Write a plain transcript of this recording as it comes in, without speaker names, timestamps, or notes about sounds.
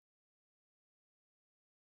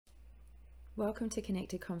Welcome to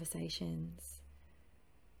Connected Conversations.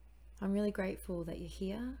 I'm really grateful that you're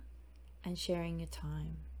here and sharing your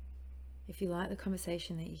time. If you like the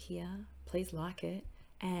conversation that you hear, please like it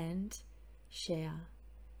and share.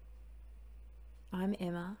 I'm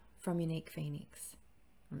Emma from Unique Phoenix.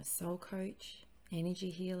 I'm a soul coach, energy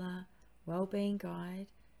healer, well-being guide,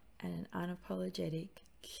 and an unapologetic,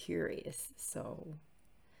 curious soul.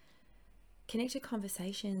 Connected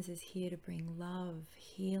Conversations is here to bring love,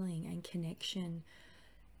 healing, and connection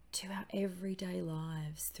to our everyday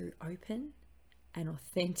lives through open and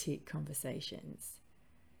authentic conversations.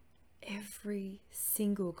 Every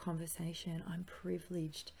single conversation, I'm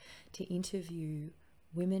privileged to interview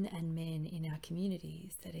women and men in our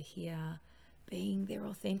communities that are here being their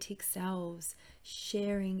authentic selves,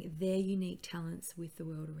 sharing their unique talents with the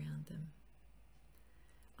world around them.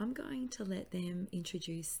 I'm going to let them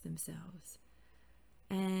introduce themselves,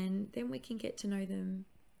 and then we can get to know them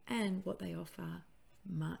and what they offer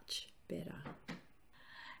much better.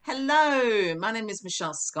 Hello, my name is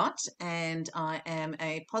Michelle Scott, and I am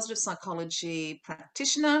a positive psychology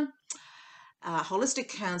practitioner, holistic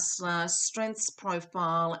counselor, strengths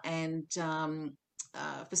profile, and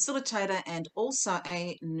facilitator, and also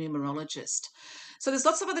a numerologist. So there's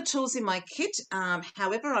lots of other tools in my kit.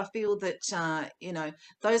 However, I feel that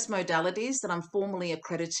those modalities that I'm formally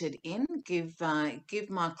accredited in give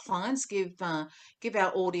my clients, give our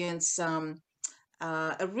audience.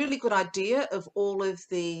 A really good idea of all of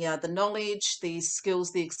the knowledge, the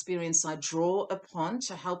skills, the experience I draw upon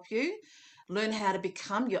to help you learn how to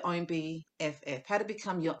become your own BFF, how to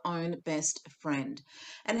become your own best friend.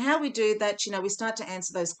 And how we do that, we start to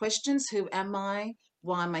answer those questions. Who am I?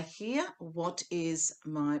 Why am I here? What is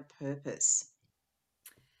my purpose?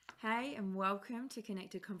 Hey, and welcome to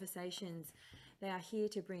Connected Conversations. They are here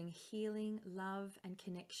to bring healing, love, and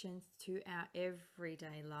connections to our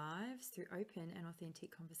everyday lives through open and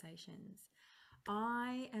authentic conversations.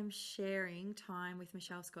 I am sharing time with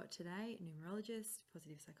Michelle Scott today, numerologist,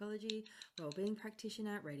 positive psychology, wellbeing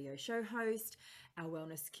practitioner, radio show host, our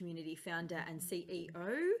wellness community founder and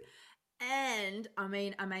CEO, and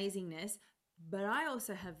amazingness. But I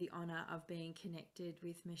also have the honour of being connected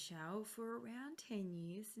with Michelle for around 10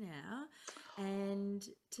 years now. And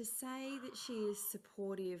to say that she is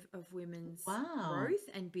supportive of women's Wow. growth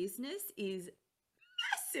and business is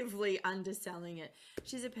massively underselling it.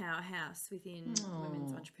 She's a powerhouse within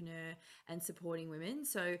women's Oh, entrepreneur and supporting women.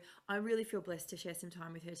 So I really feel blessed to share some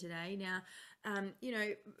time with her today. Now,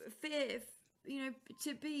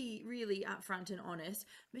 to be really upfront and honest,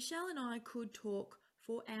 Michelle and I could talk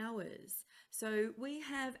for hours. So we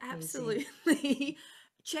have easy. absolutely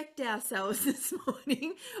checked ourselves this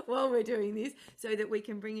morning while we're doing this so that we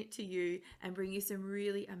can bring it to you and bring you some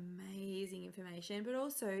really amazing information, but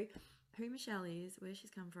also who Michelle is, where she's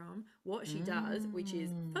come from, what she does, which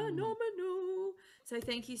is Mm. phenomenal. So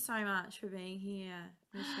thank you so much for being here,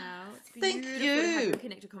 Michelle. It's Thank beautiful to have you you. on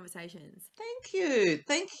Connected Conversations. Thank you,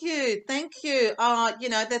 thank you, thank you.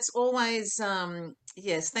 That's always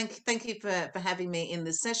yes, thank you for having me in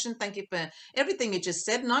this session. Thank you for everything you just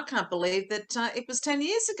said, and I can't believe that it was 10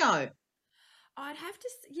 years ago. I'd have to,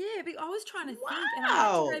 yeah, but I was trying to think, and I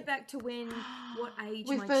had to go Wow. back to what age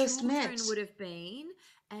We my first met. children would have been,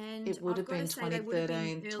 and It would I've have got to been say they would have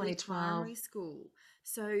been 2013, early 2012. primary school.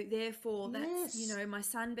 So therefore, that's Yes. my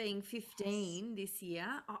son being Yes. 15 this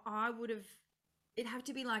year, I would have. It'd have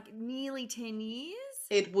to be like nearly 10 years.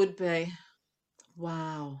 It would be.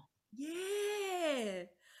 Wow. Yeah.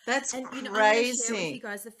 That's And I'm going to share with you crazy.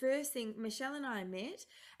 guys the first thing. Michelle and I met,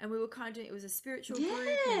 and we were kind of, it was a spiritual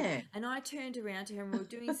group, Yeah. and I turned around to her, and we were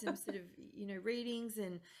doing some sort of readings,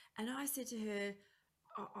 and I said to her,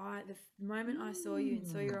 the moment I saw you and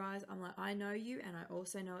saw Mm. your eyes, I'm like, I know you, and I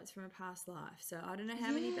also know it's from a past life. So I don't know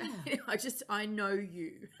how many, Yeah. I know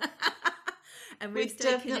you, and we've We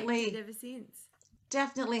stayed connected definitely ever since.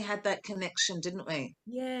 definitely had that connection, didn't we?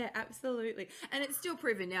 Yeah, absolutely. And it's still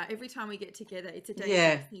proven now. Every time we get together, it's a dangerous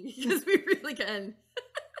Yeah, thing because we really can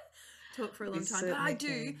talk for a we long time. But certainly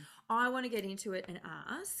can. I want to get into it and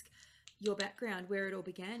ask your background, where it all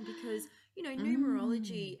began, because, Mm,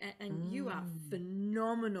 numerology, and you are mm.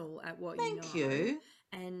 phenomenal at what you Thank know. you.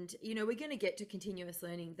 And, we're going to get to continuous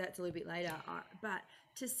learning. That's a little bit later. But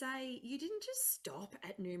to say you didn't just stop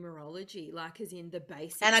at numerology, like as in the And I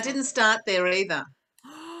basics of didn't it. start there either.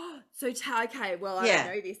 So, okay, well, I don't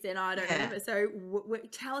Yeah, know this, then I don't yeah, remember. So,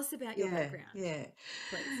 tell us about your yeah, background, yeah.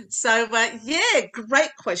 please. So, yeah, great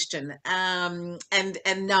question. And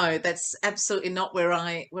no, that's absolutely not where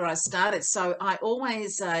I started. So I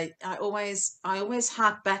always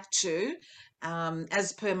hark back to,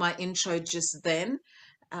 as per my intro just then.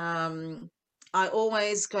 Um, I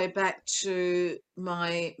always go back to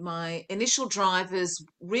my initial drivers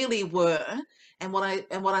really were, and what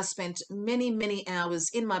I spent many hours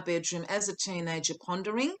in my bedroom as a teenager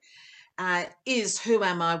pondering, is who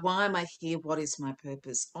am I? Why am I here? What is my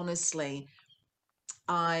purpose? Honestly,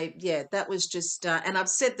 yeah, that was just, and I've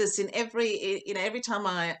said this in every time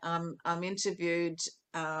I'm interviewed.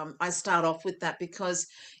 I start off with that because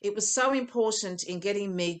it was so important in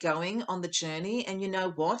getting me going on the journey. And you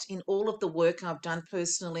know what? In all of the work I've done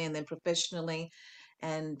personally and then professionally,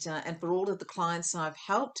 and for all of the clients I've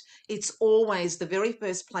helped, it's always the very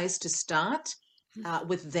first place to start,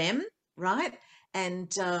 with them, right?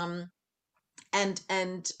 And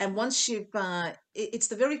and once you've it's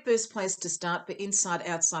the very first place to start for inside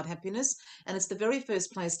outside happiness, and it's the very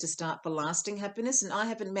first place to start for lasting happiness. And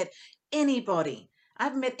anybody I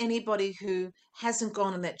haven't met anybody who hasn't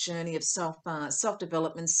gone on that journey of self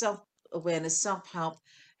development, self awareness, self help,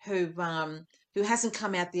 who hasn't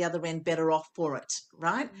come out the other end better off for it,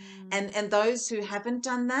 right? Mm. And those who haven't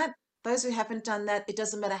done that, it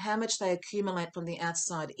doesn't matter how much they accumulate from the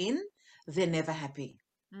outside in, they're never happy.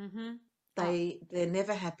 Mm-hmm. Oh, They're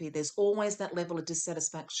never happy. There's always that level of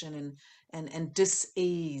dissatisfaction and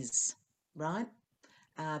dis-ease, right?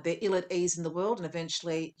 They're ill at ease in the world, and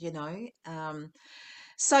eventually,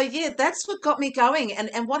 so yeah, that's what got me going.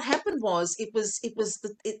 And what happened was,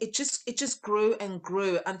 it just grew and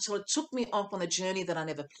grew until it took me off on a journey that I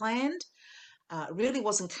never planned. Really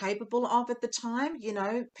wasn't capable of at the time. hang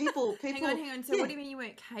on. So, what Yeah. do you mean you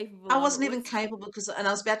weren't capable I of it? wasn't even What's capable because, and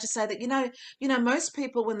I was about to say that, most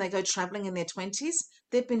people when they go traveling in their 20s,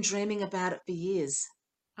 they've been dreaming about it for years.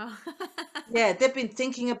 oh. Yeah, they've been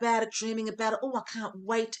thinking about it, dreaming about it. Oh, I can't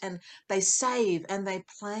wait. And they save and they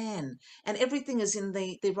plan, and everything is in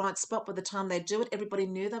the right spot by the time they do it. Everybody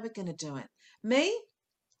knew they were going to do it. Me,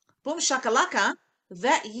 boom shakalaka.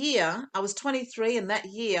 That year, I was 23, and that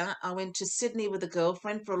year I went to Sydney with a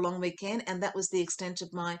girlfriend for a long weekend, and that was the extent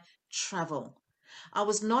of my travel. I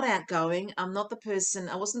was not outgoing. I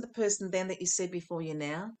wasn't the person then that you see before you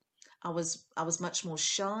now. I was much more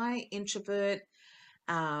shy, introvert,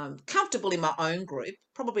 comfortable in my own group,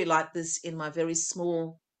 probably like this in my very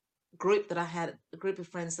small group that I had, a group of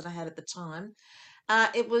friends that I had at the time.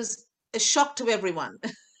 It was a shock to everyone.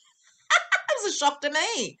 It was a shock to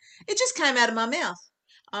me. It just came out of my mouth.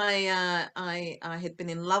 I had been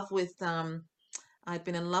in love with I'd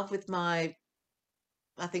been in love with my,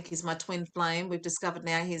 I think he's my twin flame. We've discovered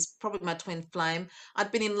now he's probably my twin flame.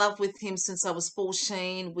 I'd been in love with him since I was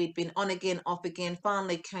 14. We'd been on again, off again,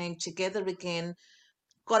 finally came together again,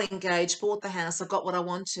 got engaged, bought the house. I got what I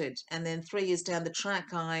wanted. And then 3 years down the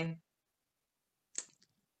track, I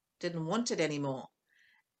didn't want it anymore.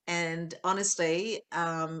 And honestly,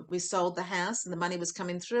 we sold the house and the money was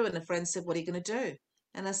coming through. And a friend said, "What are you going to do?"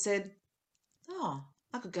 And I said, "Oh,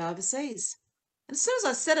 I could go overseas." And as soon as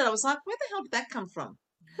I said it, I was like, "Where the hell did that come from?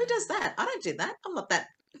 Who does that? I don't do that. I'm not that.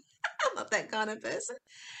 I'm not that kind of person."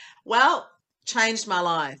 Well, changed my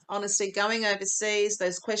life. Honestly, going overseas,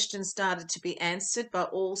 those questions started to be answered by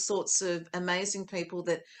all sorts of amazing people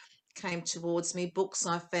that came towards me. Books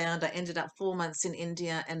I found. I ended up 4 months in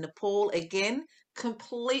India and Nepal again,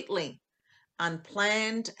 completely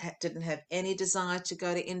unplanned. Didn't have any desire to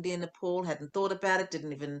go to India and Nepal. Hadn't thought about it.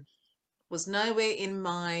 Didn't even, was nowhere in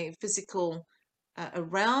my physical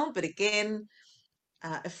realm. But again,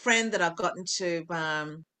 a friend that I've gotten to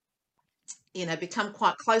become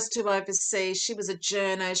quite close to overseas. She was a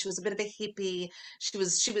journo. She was a bit of a hippie. She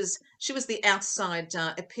was the outside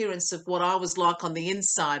appearance of what I was like on the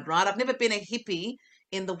inside, right? I've never been a hippie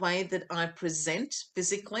in the way that I present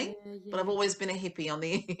physically, Yeah, but I've yeah. always been a hippie on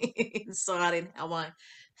the inside in how I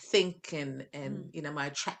think, and Mm. my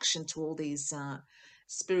attraction to all these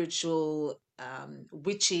spiritual,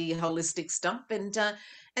 witchy, holistic stuff.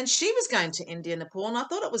 And she was going to India, Nepal, and I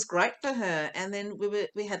thought it was great for her. And then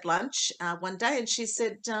we had lunch one day, and she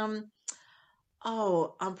said,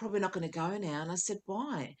 "Oh, I'm probably not going to go now." And I said,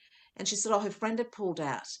 "Why?" And she said, "Oh, her friend had pulled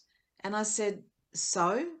out." And I said, "So?"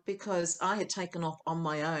 Because I had taken off on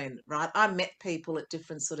my own, right? I met people at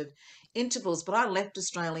different sort of intervals, but I left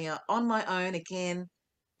Australia on my own again.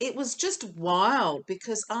 It was just wild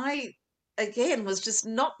because I, again, was just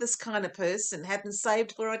not this kind of person, hadn't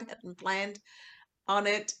saved for it, hadn't planned on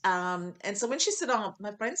it. And so when she said, "Oh,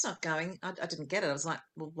 my friend's not going," I didn't get it. I was like,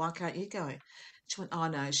 "Well, why can't you go?" She went, "Oh,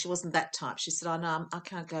 no," she wasn't that type. She said, "Oh, no, I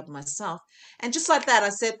can't go by myself." And just like that, I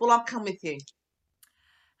said, "Well, I'll come with you."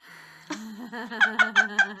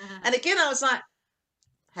 And again, I was like,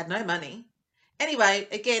 had no money. anyway,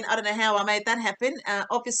 again, I don't know how I made that happen.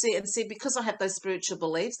 Obviously, and see, because I have those spiritual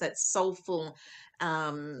beliefs, that soulful,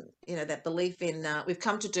 that belief in we've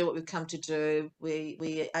come to do what we've come to do.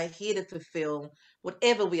 We are here to fulfill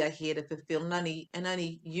whatever we are here to fulfill, and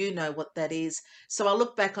only you know what that is. So I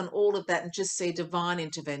look back on all of that and just see divine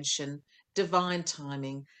intervention, divine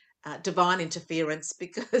timing, divine interference,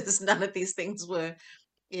 because none of these things were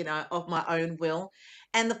of my own will.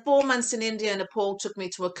 And the 4 months in India and Nepal took me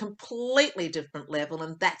to a completely different level.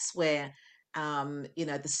 And that's where,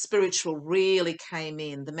 the spiritual really came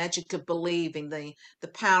in, the magic of believing, the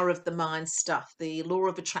power of the mind stuff, the law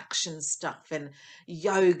of attraction stuff, and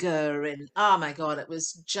yoga. And oh my God, it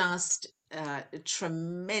was just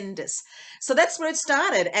tremendous. So that's where it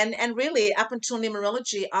started. And really up until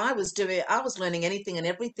numerology, I was learning anything and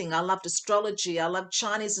everything. I loved astrology. I loved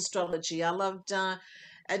Chinese astrology. I loved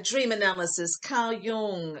dream analysis, Carl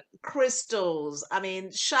Jung, crystals, I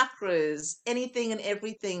mean, chakras, anything and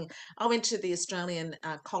everything. I went to the Australian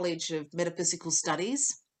College of Metaphysical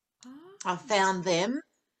Studies. I Oh, found them.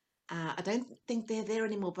 I don't think they're there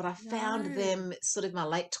anymore, but I found no. them sort of my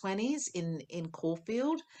late 20s in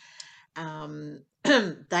Caulfield.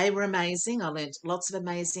 They were amazing. I learned lots of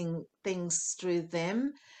amazing things through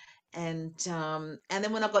them. And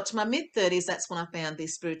then when I got to my mid 30s, that's when I found the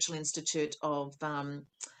Spiritual Institute of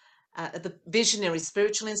the Visionary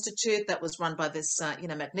Spiritual Institute that was run by this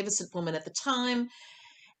magnificent woman at the time.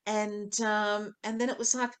 And then it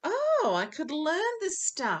was like, oh, I could learn this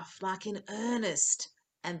stuff like in earnest.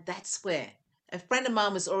 And that's where a friend of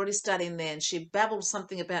mine was already studying there, and she babbled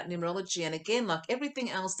something about numerology. And again, like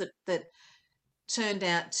everything else that turned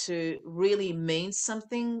out to really mean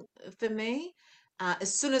something for me.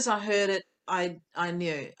 As soon as I heard it, I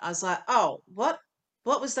knew. I was like, oh, what?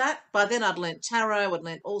 What was that? By then, I'd learnt tarot, I'd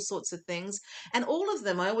learnt all sorts of things. And all of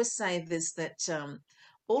them, I always say this, that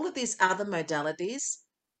all of these other modalities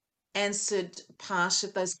answered part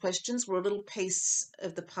of those questions, were a little piece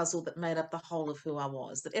of the puzzle that made up the whole of who I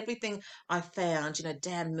was. That everything I found,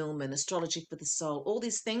 Dan Millman, Astrology for the Soul, all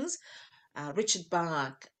these things, Richard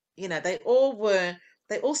Bach, they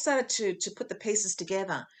all started to put the pieces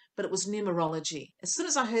together, but it was numerology. As soon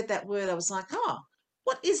as I heard that word, I was like, oh,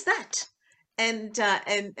 what is that? And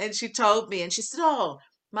she told me, and she said, oh,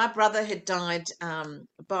 my brother had died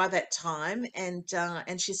by that time, and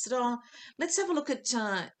she said, oh, let's have a look at,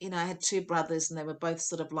 I had two brothers, and they were both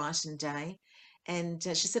sort of light and day, and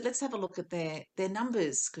she said, let's have a look at their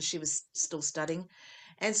numbers, because she was still studying,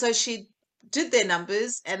 and so she did their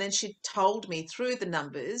numbers, and then she told me through the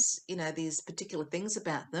numbers, these particular things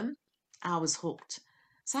about them. I was hooked.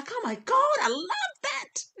 It's like, oh my God, I love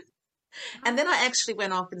that. And then Oh, I actually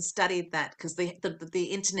went off and studied that, because the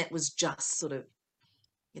internet was just sort of,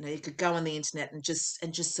 you could go on the internet and just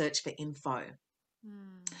search for info.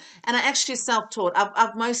 hmm. And I actually self-taught.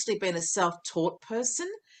 I've mostly been a self-taught person.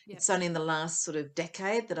 Yep. It's only in the last sort of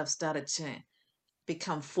decade that I've started to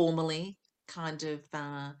become formally kind of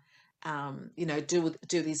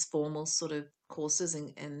do these formal sort of courses,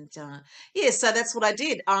 and yeah, so that's what I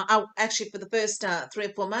did. I actually, for the first 3 or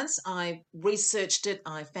 4 months, I researched it,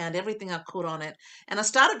 I found everything I could on it, and I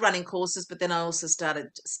started running courses, but then I also started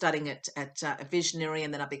studying it at a Visionary,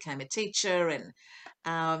 and then I became a teacher,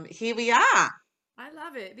 and here we are. I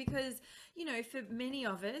love it because, for many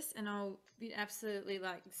of us, and I'll absolutely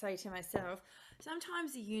like say to myself,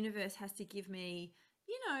 sometimes the universe has to give me,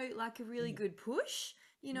 like a really Yeah, good push.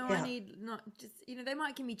 I yeah, need not just, they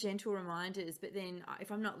might give me gentle reminders, but then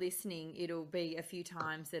if I'm not listening, it'll be a few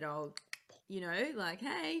times that I'll, like,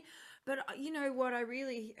 hey. But, what I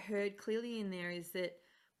really heard clearly in there is that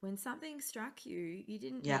when something struck you, you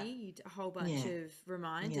didn't yeah, need a whole bunch yeah, of yeah.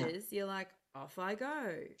 reminders. You're like, off I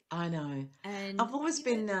go. I know. And I've always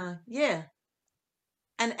been, yeah,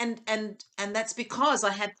 and that's because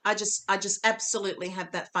I just absolutely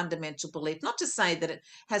have that fundamental belief. Not to say that it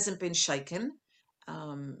hasn't been shaken.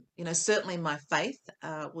 Certainly my faith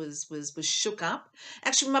was shook up.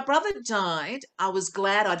 Actually, my brother died. I was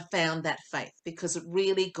glad I'd found that faith, because it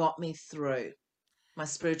really got me through my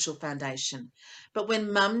spiritual foundation. But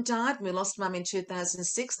when Mum died, we lost Mum in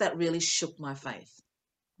 2006. That really shook my faith,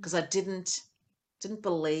 because I didn't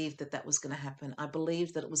believe that that was going to happen. I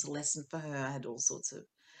believed that it was a lesson for her. I had all sorts of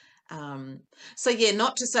um, so yeah,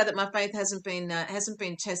 not to say that my faith hasn't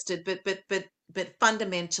been tested, but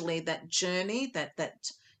fundamentally that journey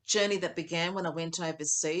that began when I went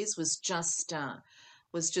overseas was just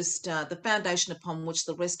the foundation upon which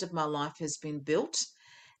the rest of my life has been built,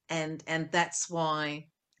 and that's why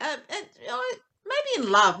maybe in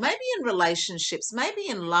love, maybe in relationships, maybe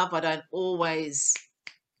in love, I don't always.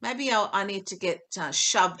 Maybe I need to get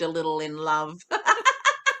shoved a little in love.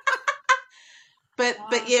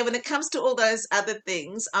 but yeah, when it comes to all those other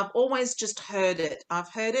things, I've always just heard it. I've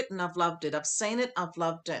heard it and I've loved it. I've seen it, I've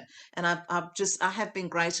loved it. And I have been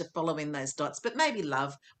great at following those dots, but maybe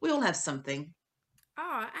love. We all have something.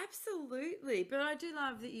 Oh, absolutely. But I do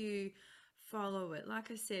love that you follow it.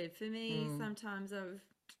 Like I said, for me, Mm, sometimes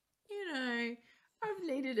you know, I've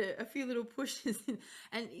needed a few little pushes.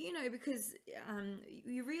 And, because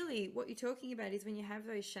you really, what you're talking about is when you have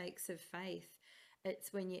those shakes of faith,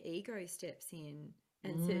 it's when your ego steps in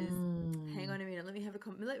and says, hang mm, on a minute,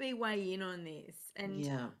 let me weigh in on this. And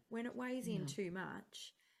yeah. when it weighs in Yeah. too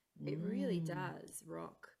much, it really Mm, does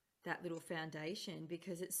rock that little foundation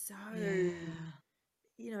because it's so,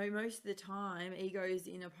 yeah. most of the time, ego's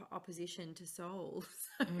in opposition to soul.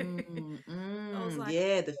 So I was like,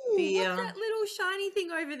 Yeah, the "Ooh, what's fear. that little shiny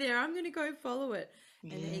thing over there? I'm going to go follow it."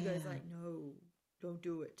 And the ego's Yeah. like, "No, don't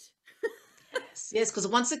do it." Yes, because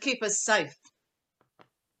it wants to keep us safe,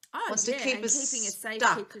 Oh, wants to yeah. keep And us keeping us safe keeps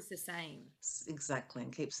stuck. us the same. Exactly,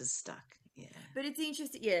 and keeps us stuck. Yeah. But it's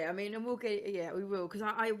interesting. Yeah. I mean, and we will. Because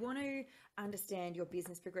I want to understand your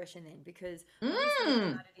business progression then. Because obviously you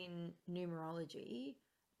Mm. started in numerology,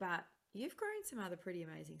 but you've grown some other pretty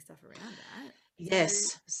amazing stuff around that. So,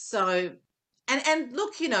 Yes. So, and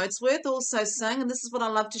look, it's worth also saying, and this is what I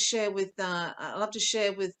love to share with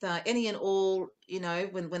any and all,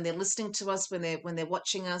 when they're listening to us, when they're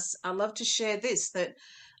watching us. I love to share this that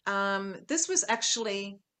this was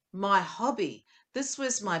actually my hobby. This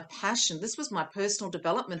was my passion. This was my personal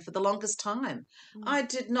development for the longest time. mm, I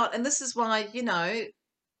did not, and this is why,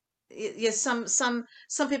 yes,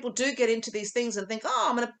 some people do get into these things and think, oh,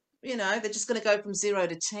 I'm gonna, they're just gonna go from 0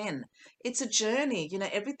 to 10. It's a journey,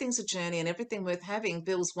 everything's a journey, and everything worth having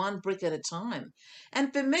builds one brick at a time.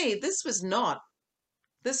 And for me, this was not.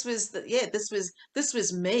 This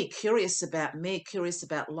was me, curious about me, curious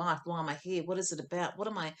about life. Why am I here? What is it about? What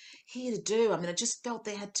am I here to do? I mean, I just felt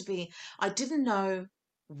there had to be. I didn't know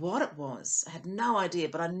what it was. I had no idea,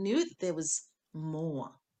 but I knew that there was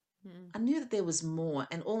more. mm, I knew that there was more,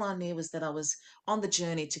 and all I knew was that I was on the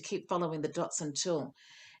journey to keep following the dots until.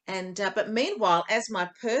 And but meanwhile, as my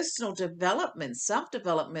personal development, self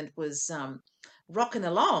development was rocking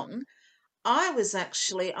along, I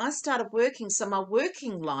started working. So my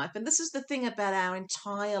working life, and this is the thing about our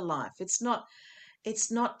entire life. It's not.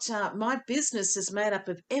 My business is made up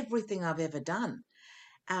of everything I've ever done.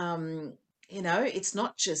 um, it's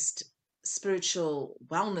not just spiritual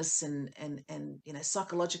wellness and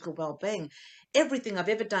psychological well-being. Everything I've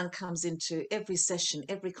ever done comes into every session,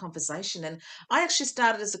 every conversation. And I actually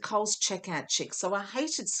started as a Coles checkout chick, so I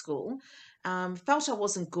hated school. Felt I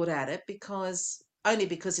wasn't good at it because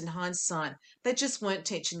in hindsight they just weren't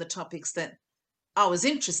teaching the topics that I was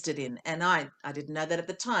interested in, and I didn't know that at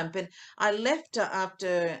the time. But I left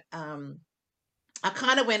after I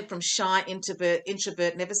kind of went from shy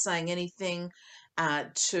introvert, never saying anything,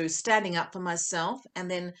 to standing up for myself,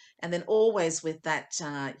 and then always with that,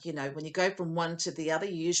 when you go from one to the other,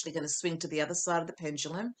 you're usually going to swing to the other side of the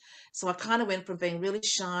pendulum. So I kind of went from being really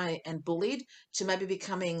shy and bullied to maybe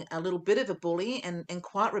becoming a little bit of a bully and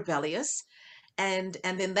quite rebellious, and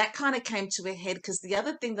then that kind of came to a head because the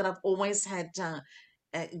other thing that I've always had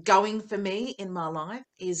going for me in my life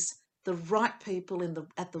is the right people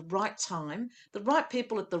at the right time, the right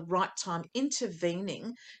people at the right time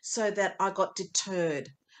intervening, so that I got deterred.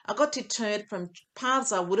 I got deterred from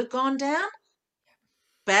paths I would have gone down,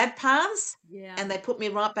 bad paths, yeah. and they put me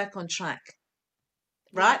right back on track.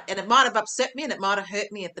 Yeah. Right? And it might have upset me and it might have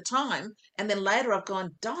hurt me at the time. And then later I've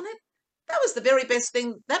gone, darn it, that was the very best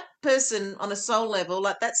thing. That person on a soul level,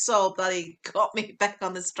 like that soul buddy, got me back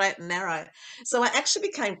on the straight and narrow. So I actually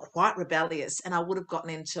became quite rebellious and I would have gotten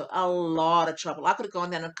into a lot of trouble. I could have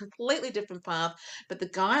gone down a completely different path. But the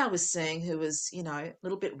guy I was seeing, who was, a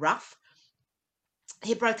little bit rough,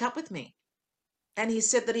 he broke up with me. And he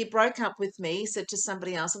said that he broke up with me. He said to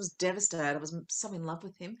somebody else, I was devastated. I was so in love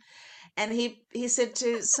with him. And he said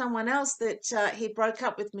to someone else that he broke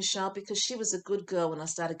up with Michelle because she was a good girl when I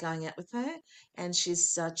started going out with her, and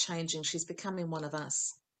she's changing. She's becoming one of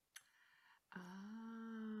us, Ah,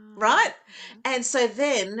 right? okay. And so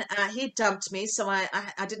then he dumped me, so I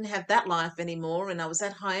didn't have that life anymore, and I was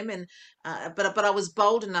at home, and but I was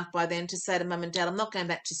bold enough by then to say to mum and dad, I'm not going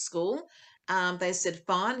back to school. They said,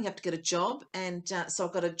 fine, you have to get a job. And so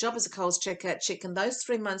I got a job as a Coles checkout chick. And those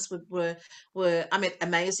 3 months were, I met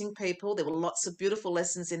amazing people. There were lots of beautiful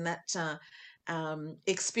lessons in that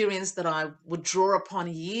experience that I would draw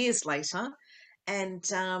upon years later. And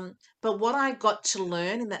but what I got to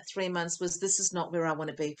learn in that 3 months was this is not where I want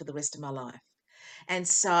to be for the rest of my life. And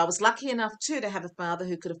so I was lucky enough too to have a father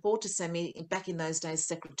who could afford to send me back in those days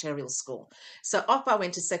secretarial school. So off I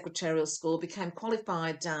went to secretarial school, became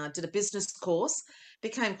qualified, did a business course,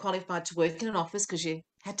 became qualified to work in an office because you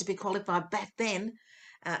had to be qualified back then,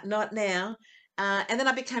 not now. And then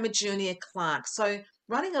I became a junior clerk. So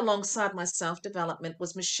running alongside my self-development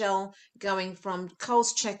was Michelle going from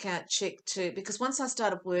Coles checkout chick to, because once I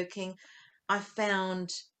started working, I found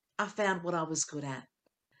I found what I was good at.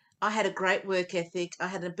 I had a great work ethic. I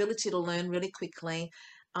had an ability to learn really quickly.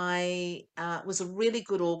 I was a really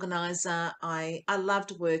good organizer. I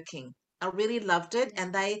loved working. I really loved it, Yeah.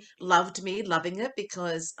 and they loved me loving it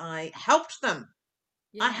because I helped them.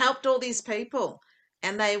 I Yeah. helped all these people,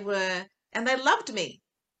 and they loved me.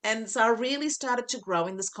 And so I really started to grow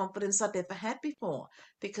in this confidence I'd never had before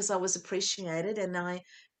because I was appreciated and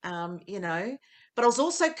you know, but I was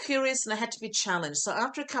also curious and I had to be challenged. So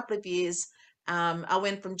after a couple of years, I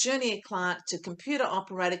went from junior clerk to computer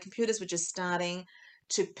operator, computers were just starting,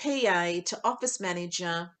 to PA, to office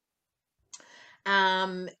manager,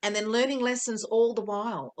 and then learning lessons all the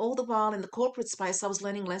while in the corporate space. I was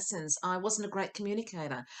learning lessons. I wasn't a great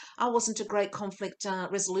communicator. I wasn't a great conflict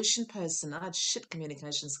resolution person. I had shit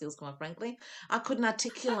communication skills, quite frankly. I couldn't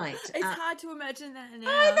articulate. It's hard to imagine that I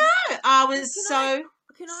now. know. I But was so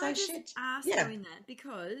can I so just shit. ask Yeah. you in that,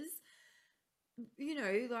 because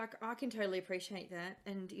like I can totally appreciate that,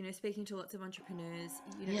 and speaking to lots of entrepreneurs,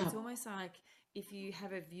 Yeah. it's almost like if you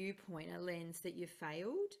have a viewpoint, a lens that you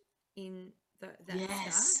failed in that start,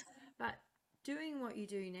 Yes. but doing what you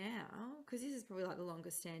do now, because this is probably like the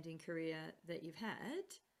longest standing career that you've had,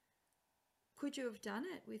 could you have done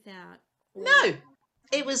it without all? No.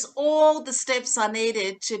 It was all the steps I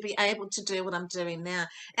needed to be able to do what I'm doing now.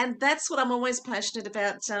 And that's what I'm always passionate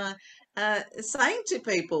about saying to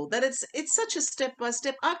people, that it's such a step by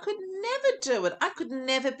step. I could never do it. I could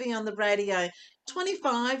never be on the radio.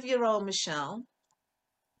 25-year-old Michelle,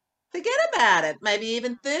 forget about it. Maybe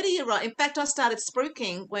even 30-year-old. In fact, I started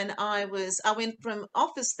spruiking when I went from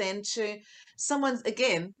office then to someone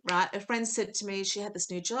again, right? A friend said to me she had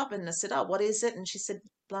this new job, and I said, "Oh, what is it?" And she said,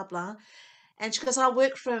 blah, blah. And she goes, I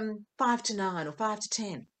work from 5 to 9 or 5 to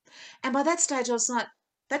 10. And by that stage, I was like,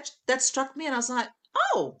 that struck me. And I was like,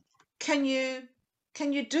 oh, can you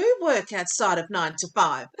do work outside of 9 to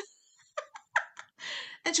 5?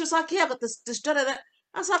 And she was like, yeah, but this da, da, da.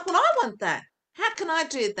 I was like, well, I want that. How can I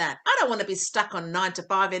do that? I don't want to be stuck on 9 to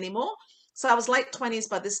 5 anymore. So I was late 20s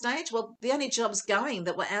by this stage. Well, the only jobs going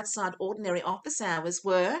that were outside ordinary office hours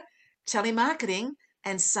were telemarketing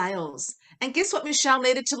and sales. And guess what Michelle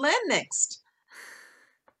needed to learn next?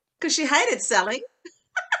 Because she hated selling.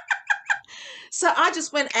 So I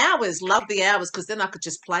just went hours, loved the hours because then I could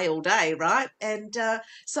just play all day, right? And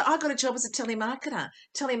so I got a job as a telemarketer.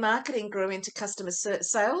 Telemarketing grew into customer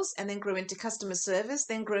sales and then grew into customer service,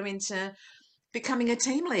 then grew into becoming a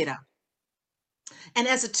team leader. And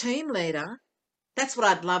as a team leader, that's what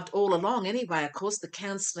I'd loved all along anyway. Of course, the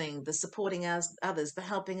counselling, the supporting others, the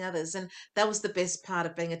helping others. And that was the best part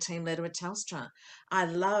of being a team leader at Telstra. I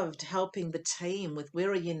loved helping the team with,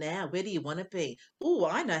 where are you now? Where do you want to be? Oh,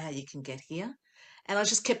 I know how you can get here. And I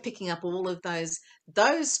just kept picking up all of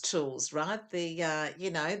those tools, right? And yeah,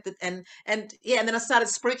 and then I started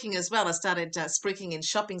spruiking as well. I started spruiking in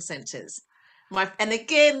shopping centres. And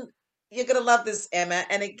again, you're gonna love this, Emma.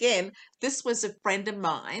 And again, this was a friend of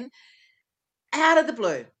mine out of the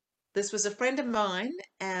blue. This was a friend of mine,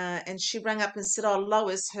 and she rang up and said, "Oh,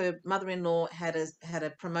 Lois, her mother-in-law had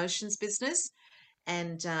a promotions business,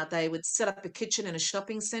 and they would set up a kitchen in a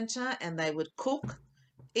shopping centre, and they would cook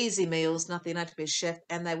easy meals, nothing, not to be a chef,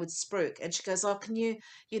 and they would spruik." And she goes, "Oh, can you,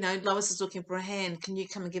 Lois is looking for a hand. Can you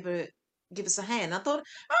come and give us a hand?" I thought,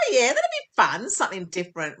 "Oh yeah, that'd be fun, something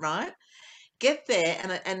different, right?" Get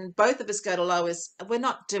there, and both of us go to Lois. We're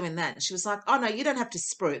not doing that. And she was like, "Oh no, you don't have to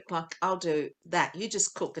spruik. Like, I'll do that. You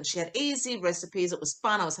just cook." And she had easy recipes. It was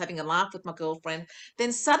fun. I was having a laugh with my girlfriend.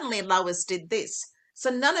 Then suddenly Lois did this.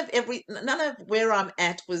 So none of where I'm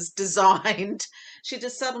at was designed. She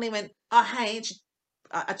just suddenly went, "Oh hey," and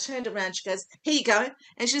I turned around. She goes, "Here you go,"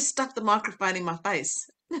 and she just stuck the microphone in my face.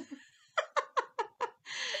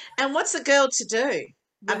 And what's a girl to do?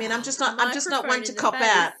 I mean, Wow, a I'm just not one microphone to in the cop face.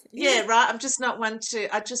 out. Yeah, Yeah, right. I'm just not one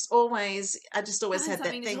to, I just always find had that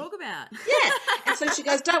something to thing. talk about. Yeah. And so she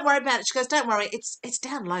goes, "Don't worry about it." She goes, "Don't worry. It's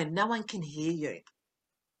down low. No one can hear you."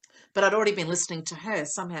 But I'd already been listening to her,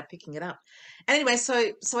 somehow picking it up. And anyway,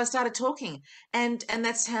 so I started talking, and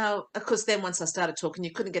that's how, of course, then once I started talking,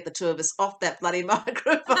 you couldn't get the two of us off that bloody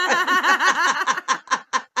microphone.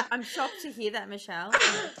 I'm shocked to hear that, Michelle,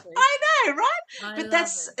 honestly. I know, right? I But love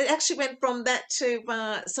that's it. it actually went from that to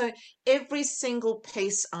so every single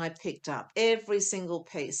piece I picked up, every single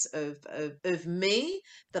piece of me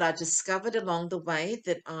that I discovered along the way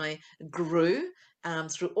that I grew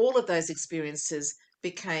through all of those experiences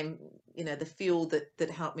became, the fuel that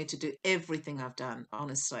helped me to do everything I've done,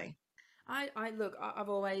 honestly. I look, I've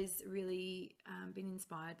always really been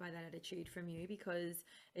inspired by that attitude from you because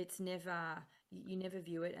it's never, you never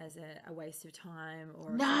view it as a waste of time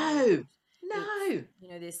or a No, failed. It's,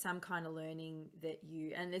 no. there's some kind of learning that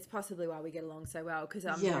you, and it's possibly why we get along so well because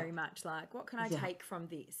I'm Yeah, very much like, what can I yeah. take from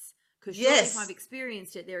this? Because surely if I've Yes.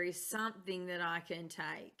 experienced it, there is something that I can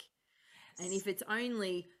take. And if it's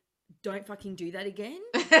only don't fucking do that again,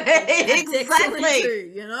 then that's excellent Exactly.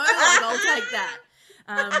 too, like I'll take that.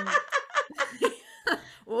 Um,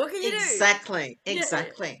 what can you do? Exactly. Yeah.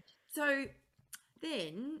 Exactly. So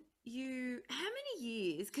then how many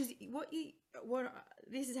years? Because what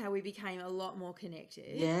this is how we became a lot more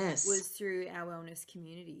connected Yes. was through our wellness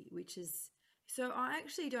community, which is so I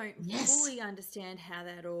actually don't Yes. fully understand how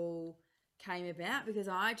that all came about because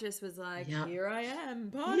I just was like, Yeah. here I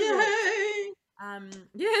am, part of it. Yay.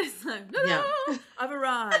 Yes, like, Yeah. ta-da, I've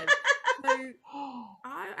arrived. So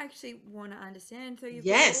I actually want to understand. So you've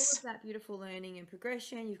got all of Yes. that beautiful learning and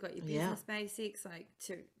progression. You've got your Yeah. business basics, like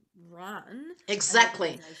to run an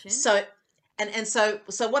Exactly. organization. So, and so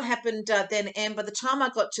what happened then, Anne? By the time I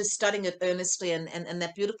got to studying it earnestly and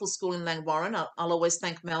that beautiful school in Langwarrin, I'll always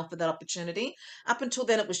thank Mel for that opportunity. Up until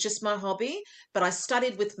then, it was just my hobby, but I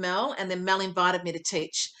studied with Mel, and then Mel invited me to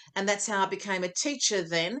teach, and that's how I became a teacher.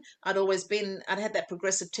 Then I'd had that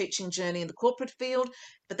progressive teaching journey in the corporate field,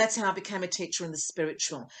 but that's how I became a teacher in the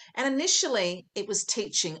spiritual. And initially, it was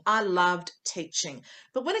teaching. I loved teaching,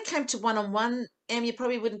 but when it came to one-on-one, Em, you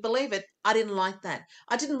probably wouldn't believe it. I didn't like that.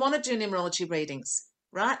 I didn't want to do numerology readings,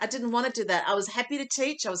 right? I didn't want to do that. I was happy to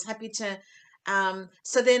teach. I was happy to.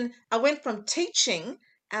 So then I went from teaching,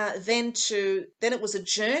 then it was a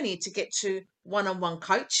journey to get to one-on-one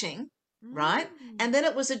coaching, right? Mm. And then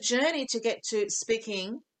it was a journey to get to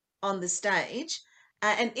speaking on the stage.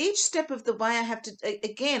 And each step of the way,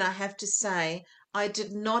 again, I have to say, I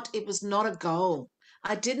did not. It was not a goal.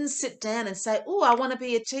 I didn't sit down and say, "Oh, I want to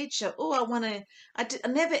be a teacher. Oh, I want to." I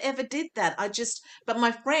never ever did that. But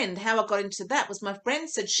my friend, how I got into that was my friend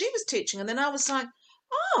said she was teaching. And then I was like,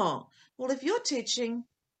 oh, well, if you're teaching,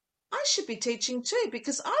 I should be teaching too,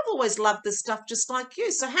 because I've always loved this stuff just like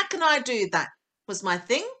you. So how can I do that? Was my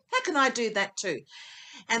thing. How can I do that too?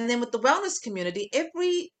 And then with the wellness community,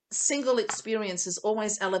 every single experience has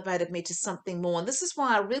always elevated me to something more. And this is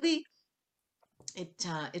why I really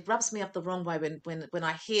it rubs me up the wrong way when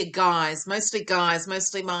I hear guys, mostly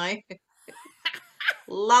my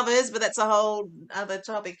lovers, but that's a whole other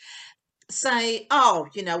topic, say, oh,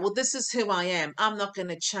 well, this is who I am. I'm not going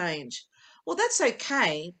to change. Well, that's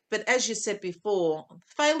okay. But as you said before,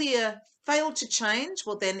 fail to change,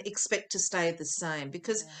 well, then expect to stay the same.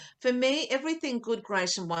 Because Yeah. for me, everything good,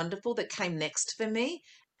 great, and wonderful that came next for me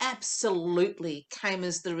absolutely came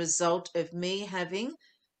as the result of me having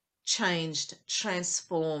changed,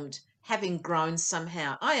 transformed, having grown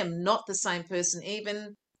somehow. I am not the same person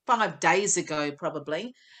even 5 days ago,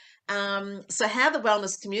 probably. So how the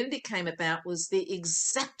wellness community came about was the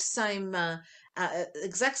exact same,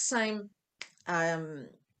 um,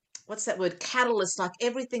 what's that word? Catalyst, like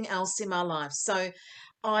everything else in my life. So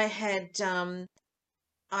I had, um,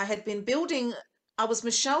 I had been building. I was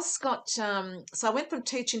Michelle Scott. So I went from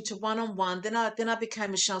teaching to one-on-one. Then I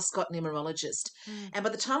became Michelle Scott numerologist. Mm. And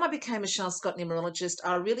by the time I became Michelle Scott numerologist,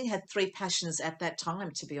 I really had three passions at that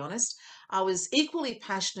time. To be honest, I was equally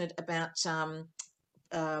passionate about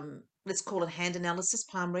let's call it hand analysis,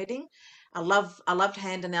 palm reading. I loved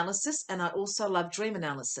hand analysis, and I also love dream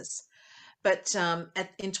analysis. But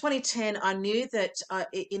in 2010, I knew that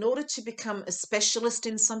in order to become a specialist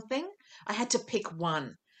in something, I had to pick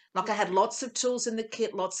one. Like I Yeah. had lots of tools in the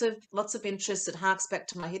kit, lots of interests that harks back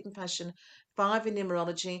to my hidden passion, five in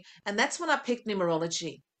numerology, and that's when I picked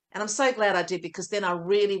numerology. And I'm so glad I did, because then I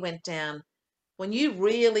really went down. When you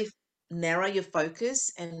really narrow your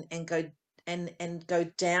focus and go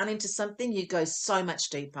down into something, you go so much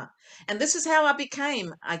deeper. And this is how I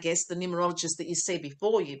became, I guess, the numerologist that you see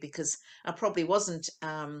before you, because I probably wasn't.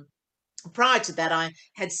 Prior to that, I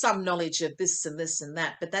had some knowledge of this and this and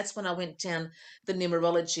that, but that's when I went down the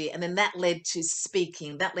numerology, and then that led to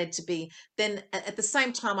speaking. That led to be then at the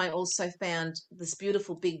same time, I also found this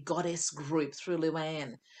beautiful big goddess group through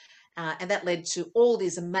Luann, and that led to all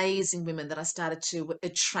these amazing women that I started to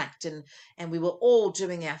attract, and we were all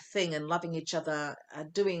doing our thing and loving each other,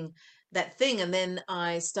 doing. that thing, and then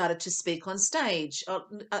I started to speak on stage.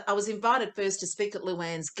 I was invited first to speak at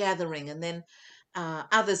Luann's gathering, and then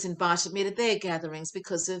others invited me to their gatherings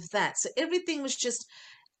because of that. So everything was just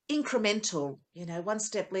incremental, one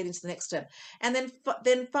step leading to the next step. And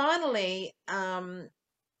then finally,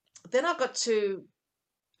 then I got to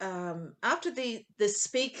after the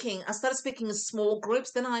speaking, I started speaking in small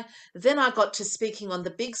groups. Then I got to speaking on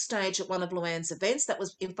the big stage at one of Luann's events. That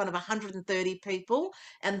was in front of 130 people,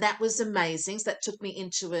 and that was amazing. So that took me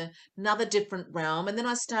into another different realm. And then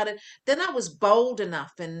I started. Then I was bold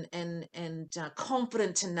enough and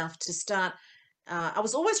confident enough to start. I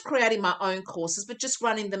was always creating my own courses, but just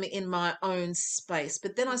running them in my own space.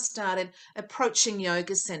 But then I started approaching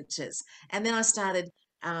yoga centers, and then I started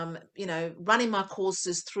running my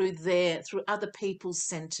courses through other people's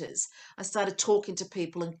centers. I started talking to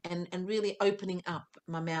people and really opening up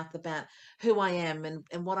my mouth about who I am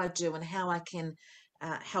and what I do and how I can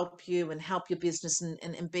help you and help your business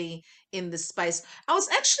and be in this space. I was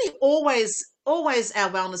actually always our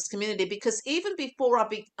wellness community, because even before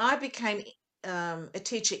I became a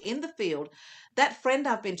teacher in the field, that friend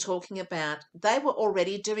I've been talking about, they were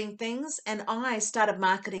already doing things, and I started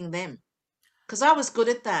marketing them because I was good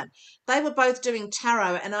at that. They were both doing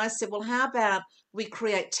tarot, and I said, well, how about we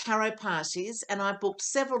create tarot parties? And I booked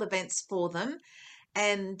several events for them.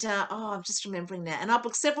 And I'm just remembering now. And I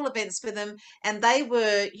booked several events for them, and they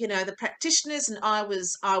were, the practitioners, and I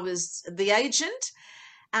was the agent.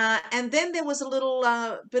 And then there was a little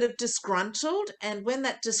bit of disgruntled, and when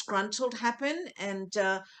that disgruntled happened, and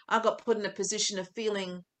I got put in a position of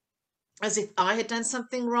feeling as if I had done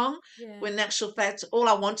something wrong, Yeah. when in actual fact all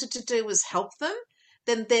I wanted to do was help them.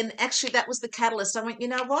 Then actually that was the catalyst. I went, you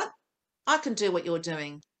know what? I can do what you're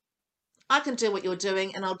doing. I can do what you're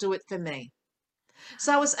doing, and I'll do it for me.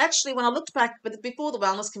 So I was actually, when I looked back, but before the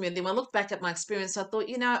wellness community, when I looked back at my experience, I thought,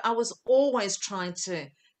 I was always trying to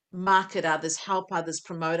market others, help others,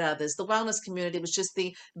 promote others. The wellness community was just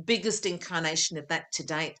the biggest incarnation of that to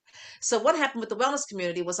date. So what happened with the wellness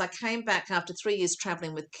community was I came back after 3 years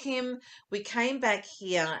traveling with Kim. We came back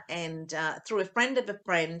here, and through a friend of a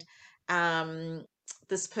friend, um,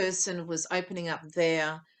 this person was opening up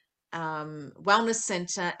their wellness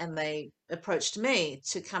center, and they approached me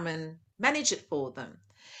to come and manage it for them.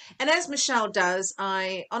 And as Michelle does,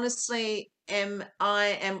 I honestly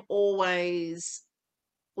I am always,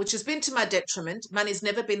 which has been to my detriment. Money's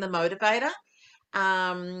never been the motivator,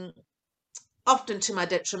 um, often to my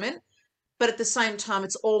detriment. But at the same time,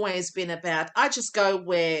 it's always been about, I just go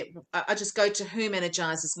to whom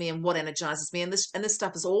energizes me and what energizes me, and this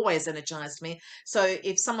stuff has always energized me. So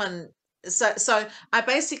if someone so I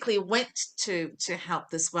basically went to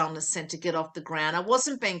help this wellness center get off the ground. I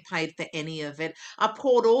wasn't being paid for any of it. I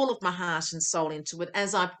poured all of my heart and soul into it,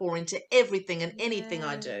 as I pour into everything and anything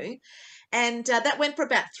I Yeah. do. And that went for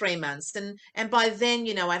about 3 months, and by then,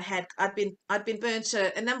 I'd been burnt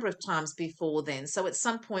a number of times before then. So at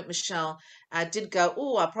some point, Michelle did go,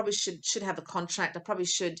 oh, I probably should have a contract. I probably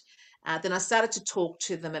should. Then I started to talk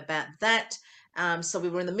to them about that. So we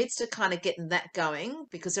were in the midst of kind of getting that going,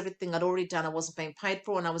 because everything I'd already done I wasn't being paid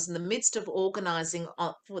for, and I was in the midst of organising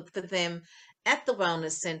for them at the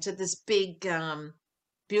wellness centre this big,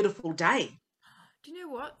 beautiful day. Do you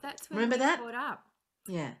know what? That's when Remember we that? caught up.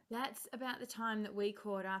 Yeah. That's about the time that we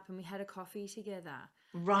caught up and we had a coffee together.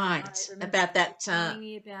 And I Right. remember About you that. telling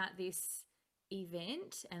me about this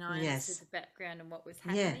event, and I understood Yes. the background and what was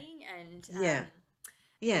Yeah. happening. And Yeah.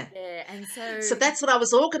 Yeah. yeah, and So so that's what I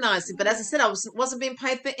was organising. But as I yeah, said, I wasn't being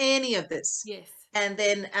paid for any of this. yes, And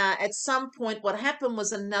then at some point, what happened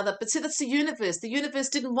was another. But see, that's the universe. The universe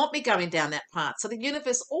didn't want me going down that path. So the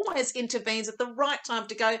universe always intervenes at the right time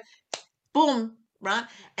to go, boom, right?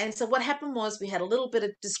 yeah, And so what happened was we had a little bit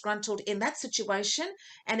of disgruntled in that situation,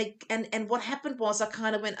 and what happened was I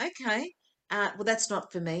kind of went, okay, well, that's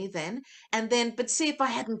not for me then. And then, but see, if I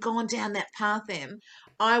hadn't gone down that path, then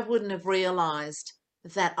I wouldn't have realized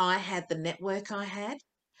that I had the network I had.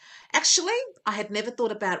 Actually, I had never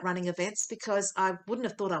thought about running events because I wouldn't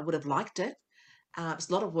have thought I would have liked it. It was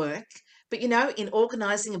a lot of work. But, in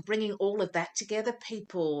organizing and bringing all of that together,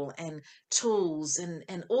 people and tools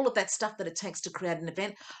and all of that stuff that it takes to create an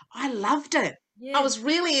event, I loved it. I yes, was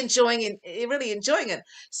really enjoying it, really enjoying it.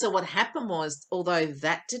 So what happened was, although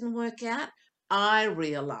that didn't work out, I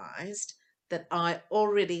realized that I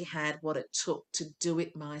already had what it took to do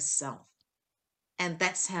it myself, and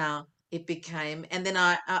that's how it became. And then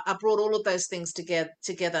I brought all of those things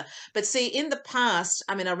together. But see, in the past,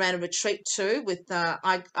 I mean, I ran a retreat too with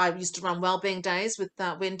I used to run wellbeing days with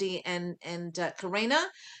Wendy and Karina.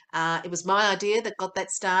 It was my idea that got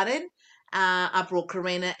that started. I brought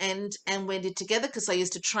Karina and Wendy together because I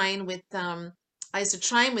used to train with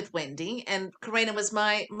Wendy, and Karina was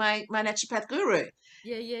my naturopath guru.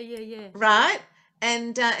 Yeah, yeah, yeah, yeah. Right.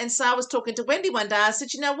 And so I was talking to Wendy one day. I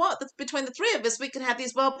said, you know what? Between the three of us, we could have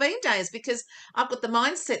these well-being days because I've got the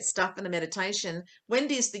mindset stuff and the meditation.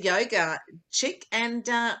 Wendy's the yoga chick, and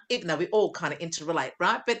even though we all kind of interrelate,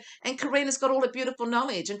 right? And Karina's got all the beautiful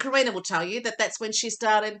knowledge, and Karina will tell you that that's when she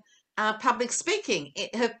started public speaking.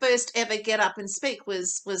 Her first ever get up and speak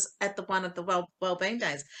was at the one of the well-being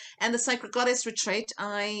days, and the Sacred Goddess retreat.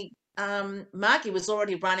 Margie was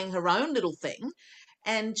already running her own little thing,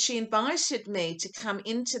 and she invited me to come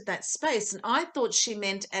into that space. And I thought she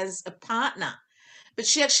meant as a partner, but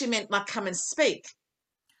she actually meant like come and speak.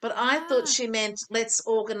 But I thought Ah, she meant let's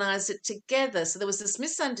organize it together. So there was this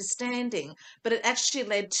misunderstanding, but it actually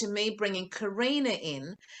led to me bringing Karina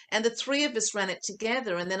in, and the three of us ran it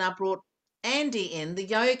together. And then I brought Andy in, the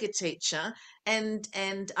yoga teacher, and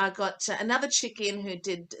I got another chick in who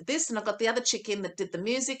did this, and I got the other chick in that did the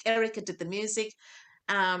music. Erica did the music.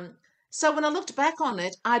 Um, so when I looked back on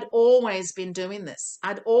it, I'd always been doing this.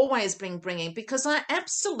 I'd always been bringing, because I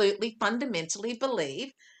absolutely fundamentally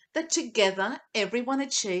believe that together everyone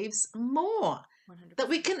achieves more, that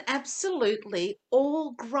we 100%. can absolutely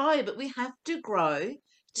all grow, but we have to grow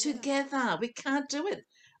Together. together. We can't do it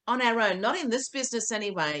on our own, not in this business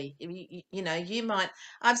anyway. You might,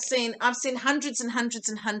 I've seen hundreds and hundreds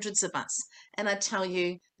and hundreds of us, and I tell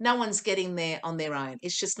you, no one's getting there on their own.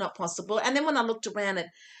 It's just not possible. And then when I looked around at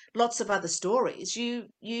lots of other stories, you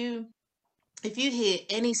if you hear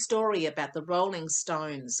any story about the Rolling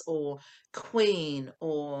Stones or Queen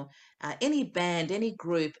or any band, any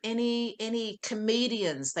group, any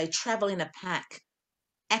comedians, they travel in a pack.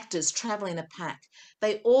 Actors travel in a pack.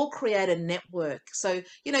 They all create a network. So,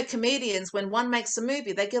 comedians, when one makes a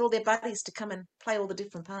movie, they get all their buddies to come and play all the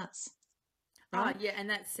different parts, Oh, right? yeah, and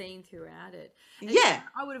that's seen throughout it. And Yeah,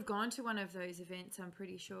 I would have gone to one of those events, I'm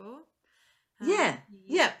pretty sure, yeah, a few years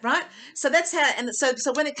yeah, right. ago. So that's how, and so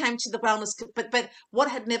when it came to the wellness, but what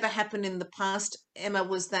had never happened in the past, Emma,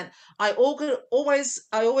 was that I always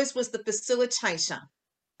was the facilitator.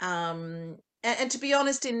 And to be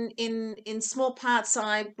honest, in small parts,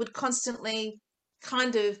 I would constantly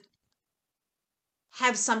kind of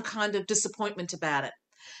have some kind of disappointment about it.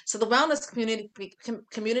 So the wellness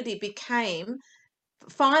community became,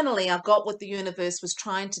 finally I got what the universe was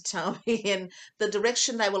trying to tell me and the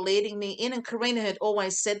direction they were leading me in. And Karina had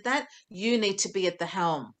always said that you need to be at the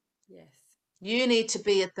helm. Yes. You need to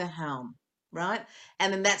be at the helm, right?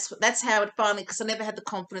 And then that's how it finally, because I never had the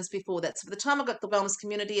confidence before that. So by the time I got the wellness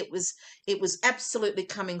community, it was absolutely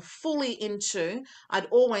coming fully into. I'd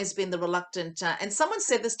always been the reluctant, and someone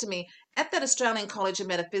said this to me at that Australian College of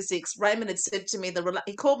Metaphysics. Raymond had said to me,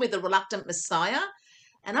 he called me the reluctant messiah.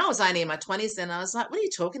 And I was only in my 20s then. I was like, what are you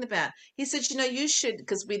talking about? He said, you should,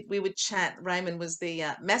 because we would chat. Raymond was the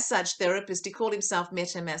massage therapist. He called himself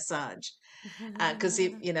Meta Massage, because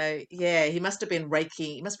yeah, he must have been Reiki.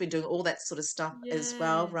 He must have been doing all that sort of stuff as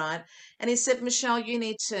well, Yeah. right? And he said, Michelle, you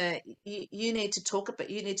need to talk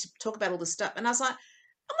about all this stuff. And I was like,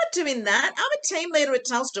 I'm not doing that. I'm a team leader at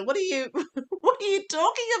Telstra. What are you what are you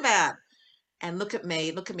talking about? And look at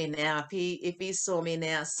me now. If he saw me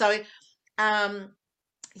now. So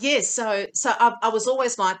yes, so I was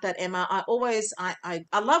always like that, Emma.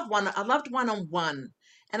 I loved one-on-one,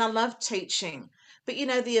 and I loved teaching. But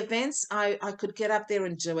the events, I could get up there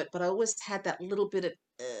and do it, but I always had that little bit of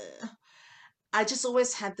I just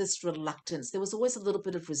always had this reluctance. There was always a little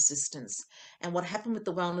bit of resistance. And what happened with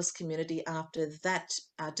the wellness community after that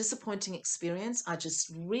disappointing experience, I just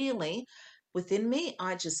really, within me,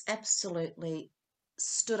 I just absolutely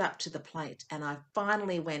stood up to the plate. And I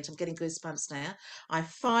finally went, I'm getting goosebumps now. I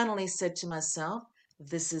finally said to myself,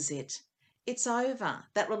 this is it. It's over.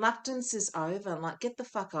 That reluctance is over. Like, get the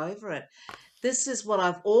fuck over it. This is what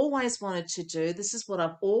I've always wanted to do. This is what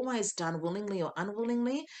I've always done, willingly or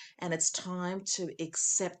unwillingly. And it's time to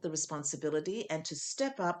accept the responsibility and to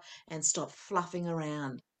step up and stop fluffing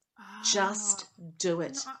around. Ah, Just do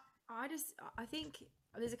and it. I think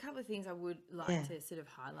there's a couple of things I would like Yeah. to sort of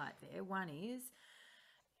highlight there. One is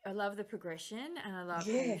I love the progression and I love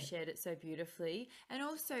how Yeah. you've shared it so beautifully. And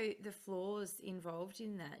also the flaws involved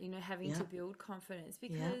in that, having Yeah. to build confidence Yeah.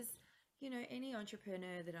 because, any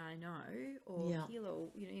entrepreneur that I know or Yeah. healer,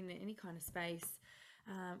 in any kind of space,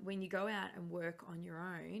 when you go out and work on your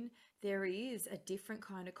own, there is a different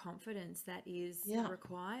kind of confidence that is Yeah.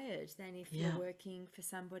 required than if you're Yeah. working for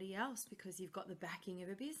somebody else because you've got the backing of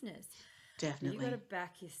a business. You got to Definitely.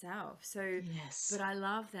 back yourself. So, Yes. but I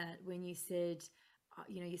love that when you said,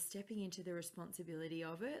 you're stepping into the responsibility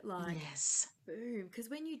of it, like, Yes. boom. Because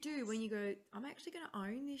when you go, I'm actually going to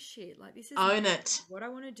own this shit. Like, this is Own it. what I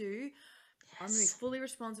want to do. I'm going to be Yes. fully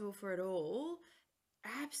responsible for it all.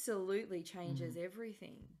 Absolutely Mm. changes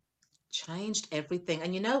everything. Changed everything.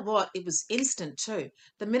 And you know what? It was instant too.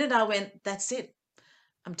 The minute I went, that's it.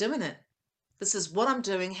 I'm doing it. This is what I'm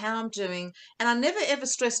doing, how I'm doing. And I never ever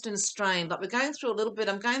stressed and strained. Like I'm going through a little bit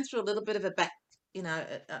of a back,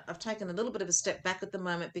 I've taken a little bit of a step back at the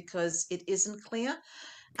moment because it isn't clear.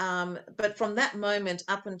 But from that moment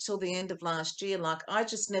up until the end of last year, like I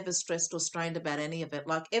just never stressed or strained about any of it.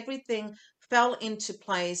 Like everything fell into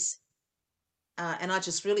place, and I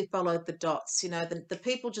just really followed the dots. The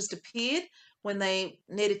people just appeared when they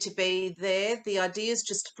needed to be there. The ideas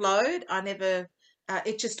just flowed.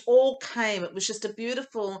 It just all came. It was just a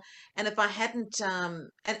beautiful, and if I hadn't, and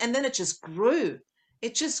then it just grew.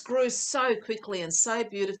 It just grew so quickly and so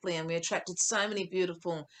beautifully, and we attracted so many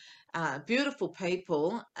beautiful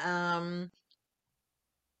people. And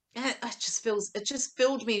it just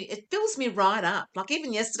filled me, it fills me right up. Like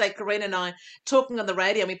even yesterday, Karina and I talking on the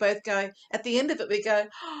radio, and we both go, at the end of it, we go,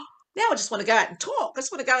 oh, now I just want to go out and talk. I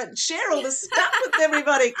just want to go out and share all this stuff with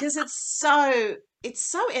everybody because it's so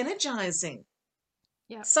energizing.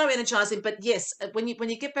 Yep. So energizing. But yes, when you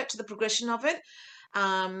get back to the progression of it,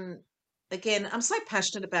 um, again, I'm so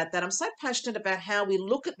passionate about that. I'm so passionate about how we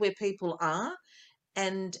look at where people are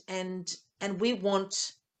and and and we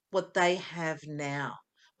want what they have now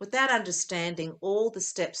without understanding all the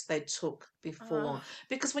steps they took Uh, before,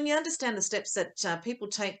 because when you understand the steps that people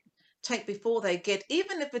take before they get,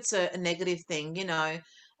 even if it's a negative thing,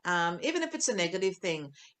 even if it's a negative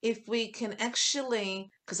thing, if we can actually,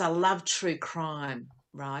 because I love true crime,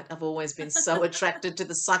 right? I've always been so attracted to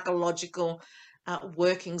the psychological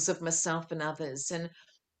workings of myself and others, and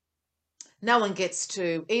no one gets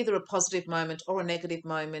to either a positive moment or a negative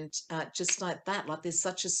moment just like that. Like there's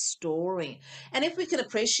such a story. And if we can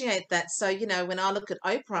appreciate that, so, when I look at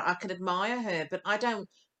Oprah, I can admire her, but I don't,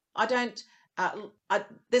 uh,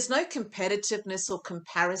 there's no competitiveness or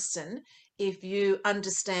comparison if you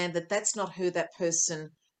understand that that's not who that person,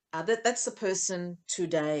 that's the person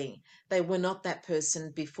today. They were not that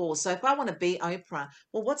person before. So if I want to be Oprah,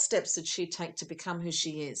 well, what steps did she take to become who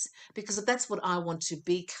she is? Because if that's what I want to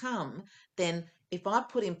become, then if I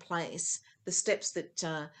put in place the steps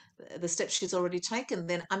she's already taken,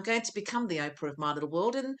 then I'm going to become the Oprah of my little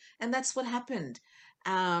world, and that's what happened.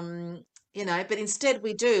 Um, but instead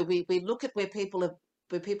we look at where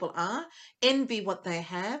people are, envy what they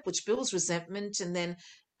have, which builds resentment, and then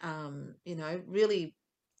really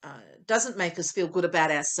doesn't make us feel good about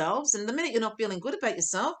ourselves. And the minute you're not feeling good about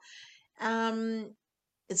yourself, um,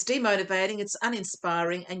 it's demotivating, it's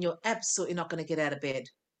uninspiring, and you're absolutely not going to get out of bed.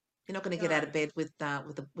 You're not going to get out no, of bed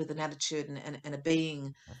with an attitude and a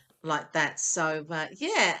being like that. So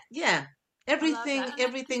yeah, yeah, I love that, everything and because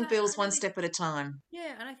everything I builds one really, step at a time.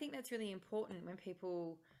 yeah, and I think that's really important when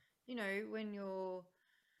people, when you're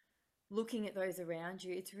looking at those around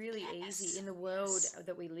you, it's really easy Yes, in the world yes,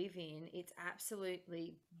 that we live in. It's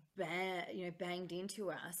absolutely banged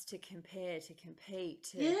into us to compare, to compete,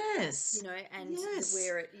 to yes, and that yes.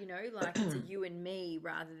 we're at, like it's a you and me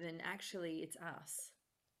rather than actually it's us.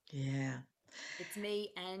 Yeah, It's me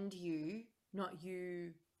and you, not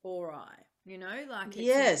you or I. Like it's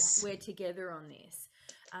yes, we're together on this.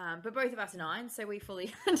 But both of us are nine, so we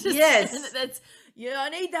fully understand that yes, that's, I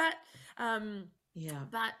need that. Um, yeah,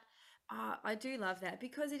 but I do love that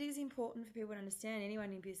because it is important for people to understand.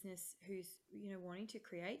 Anyone in business who's wanting to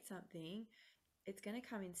create something, it's going to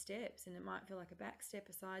come in steps, and it might feel like a back step,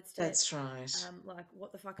 a side step, that's right. like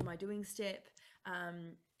what the fuck am I doing step.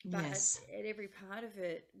 But Yes, at every part of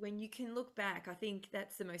it, when you can look back, I think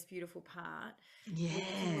that's the most beautiful part. When you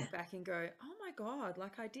can yeah, look back and go, oh my God,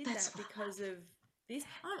 like I did that's that what I because love. of this.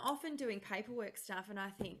 I'm often doing paperwork stuff and I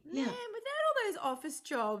think, Yeah, man, without all those office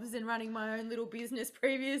jobs and running my own little business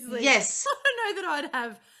previously, yes, I don't know that I'd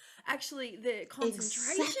have actually the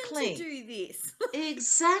concentration to exactly, do this. the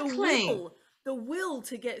exactly. will, the will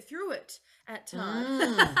to get through it at times.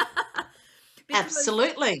 Mm, Because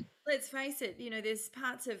absolutely. let's face it, there's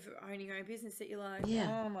parts of owning your own business that you're like,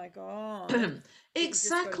 Yeah. oh my God, that you just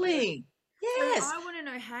got to do. Exactly. So Yes. I want to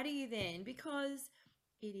know, how do you then, because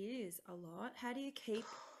it is a lot, how do you keep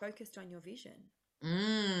focused on your vision?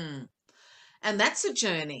 Mm. And that's a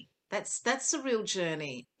journey. That's a real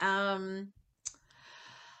journey. You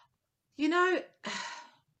know,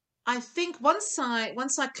 I think once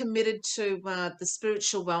I committed to the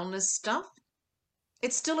spiritual wellness stuff,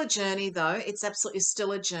 it's still a journey though. It's absolutely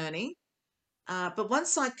still a journey. But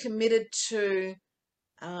once I committed to,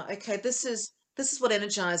 okay, this is This is what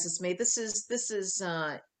energizes me. This is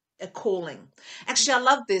a calling. Actually, I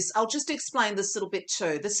love this. I'll just explain this little bit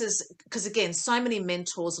too. This is because again, so many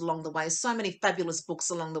mentors along the way, so many fabulous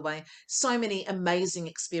books along the way, so many amazing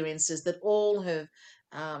experiences that all have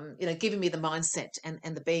given me the mindset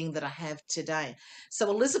and the being that I have today.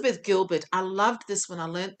 So Elizabeth Gilbert, I loved this when I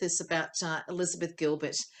learnt this about Elizabeth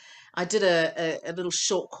Gilbert. I did a little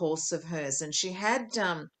short course of hers, and she had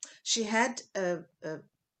a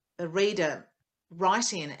reader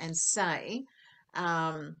write in and say,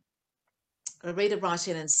 um, a reader write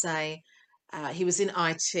in and say, he was in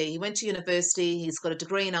IT. He went to university. He's got a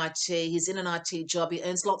degree in IT. He's in an IT job. He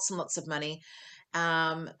earns lots and lots of money,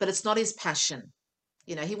 but it's not his passion.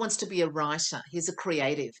 You know, he wants to be a writer. He's a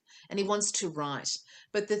creative, and he wants to write.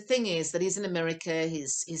 But the thing is that he's in America.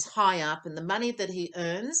 He's high up, and the money that he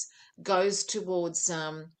earns goes towards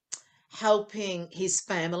helping his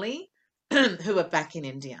family who are back in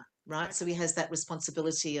India, right? So he has that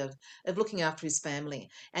responsibility of looking after his family.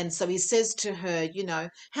 And so he says to her,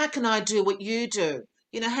 how can I do what you do?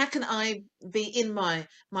 How can I be in my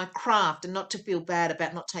craft and not to feel bad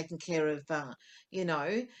about not taking care of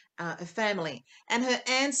a family? And her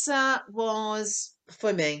answer was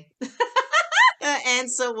for me. Her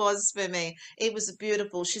answer was for me. It was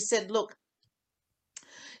beautiful. She said, look,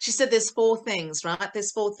 she said there's four things, right?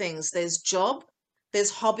 There's four things. There's job, there's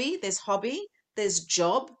hobby, there's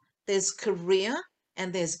job, there's career,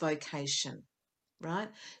 and there's vocation, right?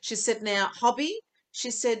 She said now hobby, she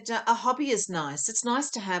said a hobby is nice. It's nice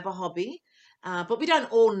to have a hobby, but we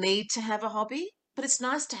don't all need to have a hobby, but it's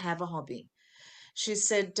nice to have a hobby. She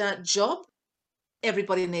said job,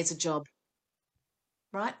 everybody needs a job,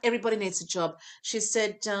 right? Everybody needs a job. She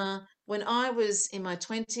said, when I was in my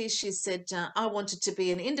 20s, she said, I wanted to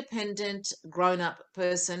be an independent, grown up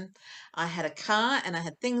person. I had a car and I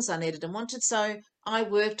had things I needed and wanted. So I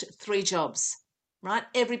worked 3 jobs, right?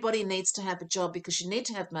 Everybody needs to have a job because you need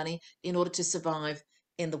to have money in order to survive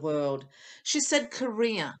in the world. She said,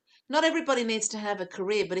 career. Not everybody needs to have a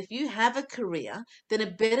career, but if you have a career, then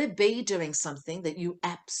it better be doing something that you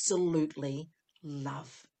absolutely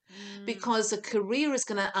love, Mm. because a career is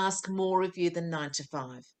going to ask more of you than 9 to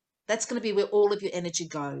 5. That's going to be where all of your energy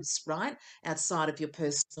goes, right? Outside of your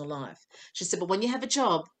personal life. She said, but when you have a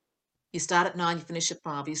job, you start at 9, you finish at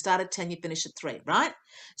 5. You start at 10, you finish at 3, right?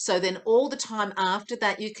 So then all the time after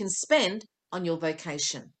that you can spend on your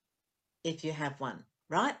vocation if you have one,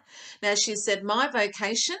 right? Now, she said, my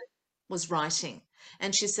vocation was writing.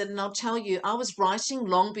 And she said, and I'll tell you, I was writing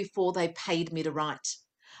long before they paid me to write.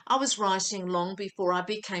 I was writing long before I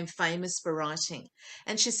became famous for writing.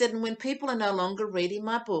 And she said, and when people are no longer reading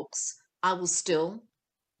my books, I will still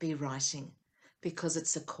be writing because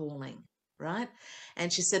it's a calling, right?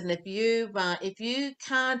 And she said, and if you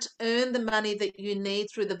can't earn the money that you need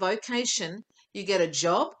through the vocation, you get a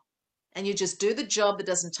job and you just do the job that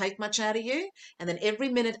doesn't take much out of you. And then every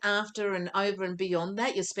minute after and over and beyond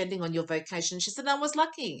that, you're spending on your vocation. She said, I was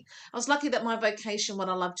lucky. I was lucky that my vocation, what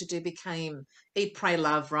I love to do, became Eat, Pray,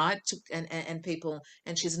 Love, right? And people,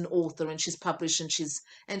 and she's an author and she's published and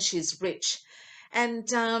she's rich. And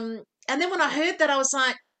then when I heard that, I was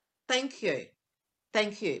like, thank you.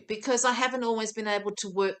 Thank you. Because I haven't always been able to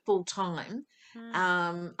work full time.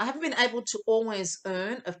 Mm. I haven't been able to always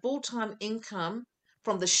earn a full time income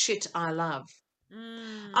from the shit I love. I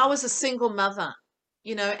Mm. was a single mother.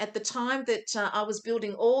 At the time that I was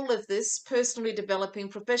building all of this, personally developing,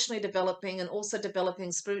 professionally developing, and also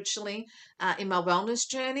developing spiritually in my wellness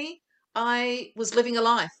journey, I was living a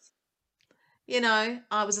life.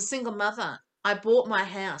 I was a single mother. I bought my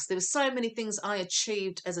house. There were so many things I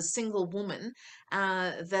achieved as a single woman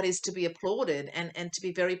that is to be applauded and to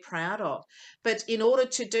be very proud of. But in order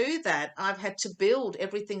to do that, I've had to build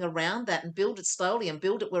everything around that and build it slowly and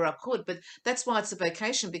build it where I could. But that's why it's a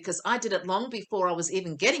vocation, because I did it long before I was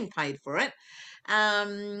even getting paid for it.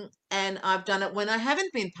 And I've done it when I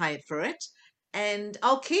haven't been paid for it. And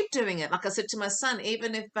I'll keep doing it. Like I said to my son,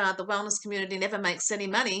 even if the wellness community never makes any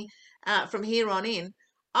money, from here on in,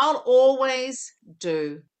 I'll always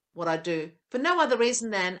do what I do for no other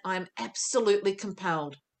reason than I'm absolutely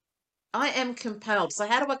compelled. I am compelled. So,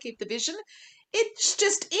 how do I keep the vision? It's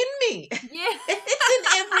just in me. Yeah. It's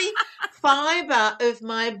in every fiber of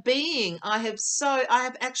my being. I have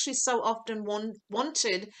actually so often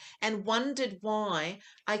wanted and wondered why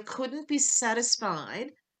I couldn't be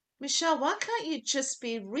satisfied. Michelle, why can't you just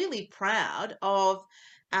be really proud of?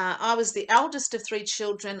 I was the eldest of 3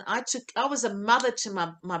 children. I was a mother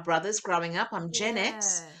to my brothers growing up. I'm Gen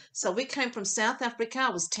X. Yeah. So we came from South Africa.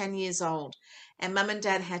 I was 10 years old, and mum and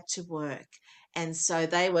dad had to work. And so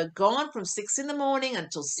they were gone from 6 in the morning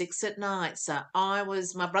until 6 at night. So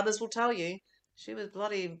my brothers will tell you, She was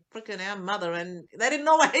bloody freaking our mother, and they didn't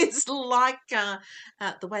always like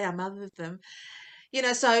the way I mothered them.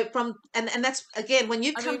 So and that's again when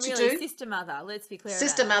you I come mean, to really, do sister mother. Let's be clear about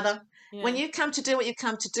sister that. mother, when Yeah. you come to do what you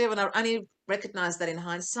come to do, and I only recognize that in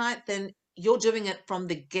hindsight, then you're doing it from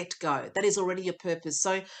the get go. That is already your purpose.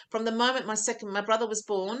 So from the moment my brother was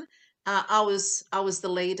born, I was the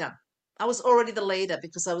leader. I was already the leader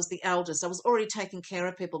because I was the eldest. I was already taking care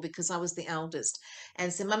of people because I was the eldest.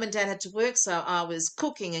 And so mum and dad had to work, so I was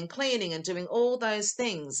cooking and cleaning and doing all those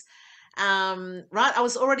things. Right, I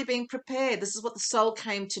was already being prepared. This is what the soul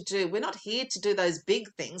came to do. We're not here to do those big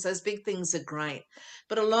things. Those big things are great,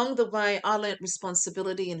 but along the way I learnt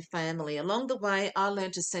responsibility in family. Along the way I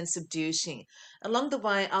learnt a sense of duty. Along the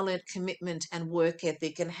way I learnt commitment and work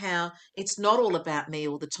ethic, and how it's not all about me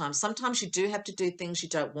all the time. Sometimes you do have to do things you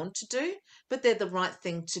don't want to do, but they're the right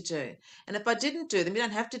thing to do. And if I didn't do them, you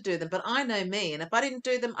don't have to do them, but I know me, and if I didn't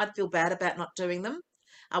do them, I'd feel bad about not doing them.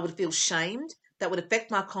 I would feel shamed. That would affect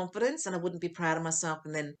my confidence, and I wouldn't be proud of myself.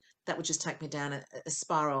 And then that would just take me down a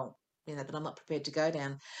spiral, that I'm not prepared to go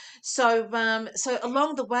down. So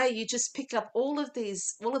along the way, you just pick up all of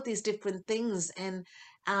these different things. And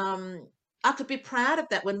um, I could be proud of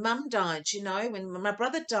that when mum died, when my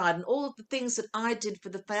brother died, and all of the things that I did for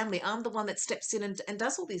the family. I'm the one that steps in and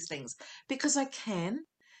does all these things because I can,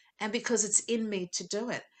 and because it's in me to do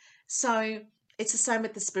it. So it's the same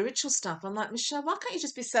with the spiritual stuff. I'm like, Michelle, why can't you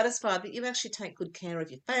just be satisfied that you actually take good care of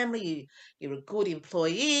your family? You're a good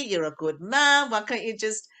employee. You're a good mom. Why can't you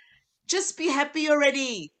just be happy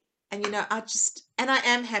already? And I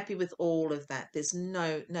am happy with all of that. There's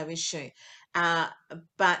no issue. Uh,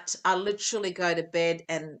 but I literally go to bed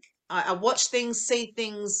and I watch things, see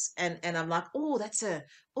things, and I'm like, oh,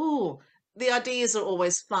 the ideas are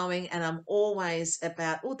always flowing, and I'm always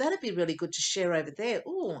about, oh, that'd be really good to share over there.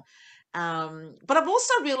 Oh, but I've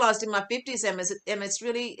also realized in my 50s, Emma,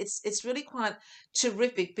 it's really quite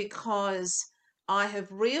terrific, because I have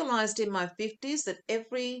realized in my 50s that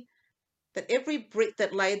every brick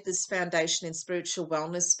that laid this foundation in spiritual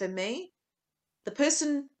wellness for me, the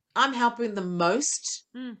person I'm helping the most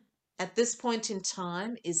Mm. at this point in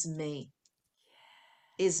time is me.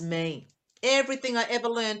 Is me. Everything I ever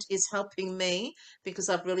learned is helping me, because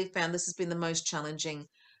I've really found this has been the most challenging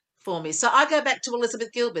for me. So I go back to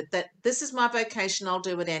Elizabeth Gilbert, that this is my vocation, I'll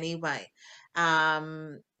do it anyway.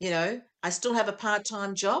 I still have a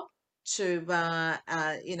part-time job to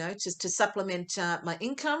supplement my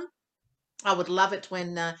income. I would love it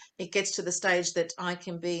when it gets to the stage that I've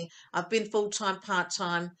been full-time,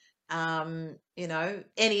 part-time,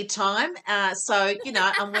 anytime.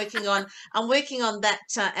 I'm working on that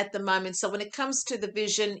at the moment. So when it comes to the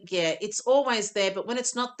vision, yeah, it's always there, but when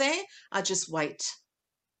it's not there, I just wait.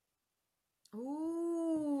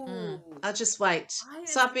 Ooh. I just wait. I think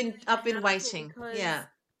So that's I've really been I've been powerful waiting. because, Yeah.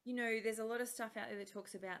 there's a lot of stuff out there that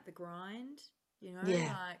talks about the grind,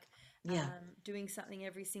 Yeah. like Yeah. doing something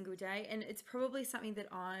every single day. And it's probably something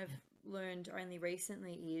that I've learned only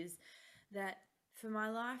recently is that for my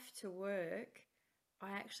life to work,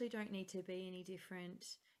 I actually don't need to be any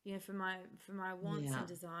different, for my wants Yeah. and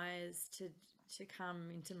desires to come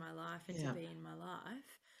into my life and to Yeah. be in my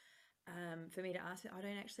life. For me to ask, I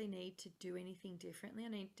don't actually need to do anything differently.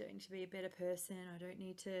 Don't need to be a better person. I don't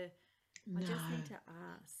need to. I No. just need to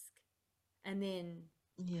ask, and then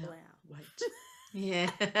Yeah. allow. Wait.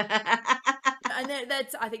 Yeah. And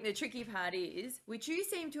that's, I think, the tricky part is, which you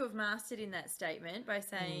seem to have mastered in that statement by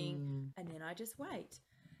saying, Mm, and then I just wait.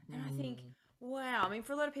 And I think, mm, wow. I mean,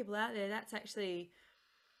 for a lot of people out there, that's actually,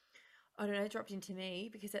 I don't know, dropped into me,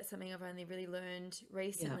 because that's something I've only really learned yeah.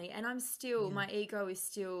 recently. And I'm still, Yeah. my ego is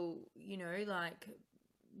still, like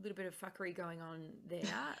a little bit of fuckery going on there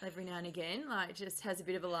every now and again. Like, just has a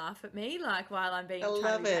bit of a laugh at me, like while I'm I trying to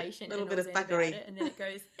love be it. patient A little and bit all of zen about fuckery. it. And then it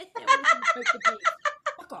goes, we're just going to poke the bears.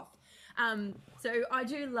 Fuck off. So I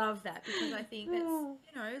do love that, because I think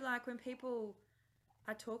that's, like when people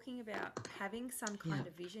are talking about having some Yeah. kind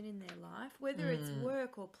of vision in their life, whether it's Mm,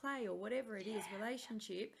 work or play or whatever it is,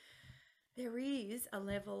 relationship, there is a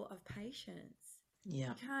level of patience. yeah.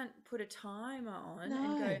 You can't put a timer on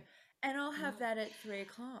and go, No. and I'll No. have that at 3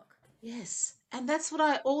 o'clock. Yes. And that's what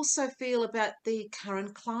I also feel about the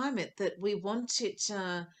current climate, that we want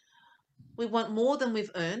more than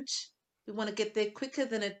we've earned. We want to get there quicker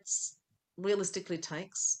than it's realistically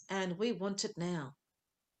takes. And we want it now.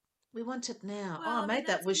 We want it now. Oh, Well, I I mean, made that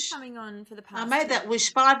that's been wish. coming on for the I past made 10 that years.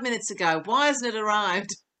 wish 5 minutes ago. Why hasn't it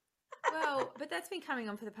arrived? Well, but that's been coming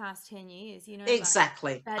on for the past 10 years, like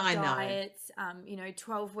Exactly. bad I know. diets,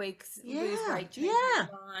 12 weeks, lose Yeah. weight, change Yeah.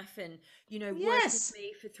 your life, and, work with Yes.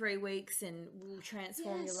 me for 3 weeks and we'll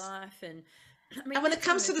transform your Yes. life. And I mean, And when it that's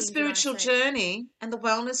one comes of to the the things that I spiritual say. journey and the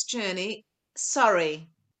wellness journey, sorry,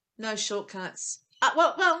 no shortcuts.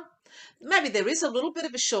 Well, maybe there is a little bit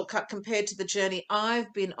of a shortcut compared to the journey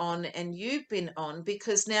I've been on and you've been on,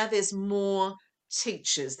 because now there's more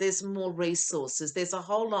teachers, there's more resources, there's a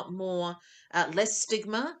whole lot more, less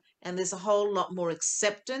stigma, and there's a whole lot more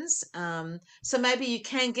acceptance. So maybe you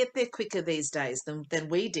can get there quicker these days than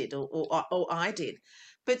we did, or I did.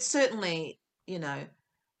 But certainly, you know,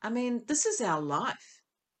 I mean, this is our life.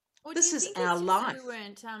 Or do This you is think our it's just that we life.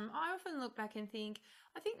 weren't? I often look back and think,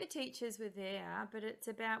 I think the teachers were there, but it's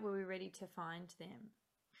about were we ready to find them?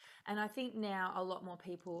 And I think now a lot more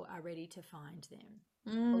people are ready to find them.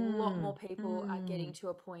 A lot more Mm, people are getting mm. to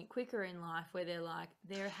a point quicker in life where they're like,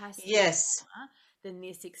 there has to be Yes. more than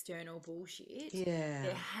this external bullshit.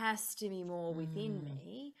 There Yeah. has to be more within Mm,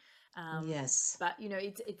 me. yes. But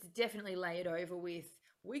it's definitely layered over with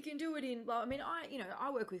we can do it in. Well, I mean,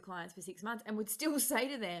 I work with clients for 6 months and would still say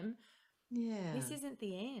to them, this Yeah. isn't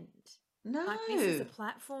the end. Like, this is a No.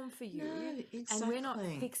 platform for you, No, and we're not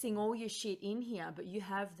exactly. fixing all your shit in here, but you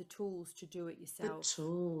have the tools to do it The yourself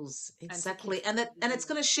tools, and to exactly. And continue that to and do it's it.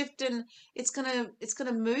 gonna shift, and it's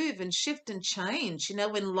gonna move and shift and change. You know,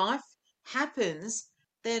 when life happens,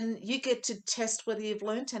 then you get to test whether you've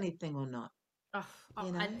learnt anything or not,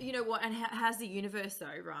 you And know? you know what? And how's the universe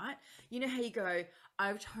though, right? You know how you go,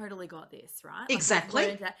 I've totally got this, right? Like I've Exactly.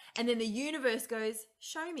 learned that. And then the universe goes,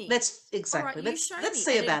 show me. Let's All right, exactly. you Let's show let's me.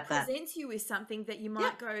 see And it about that. presents you with something that you Yep.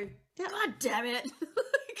 might go, Yep. God damn it.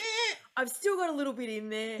 Like, Eh, I've still got a little bit in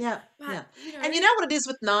there. yeah, But, yeah. And you know what it is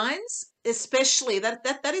with nines? Especially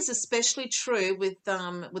that is especially true with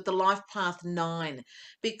the life path 9,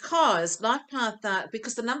 because life path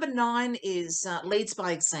because the number 9 is leads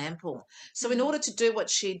by example. So in hmm. order to do what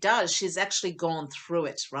she does, she's actually gone through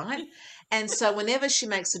it, right? And so whenever she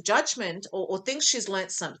makes a judgment, or thinks she's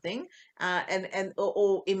learnt something,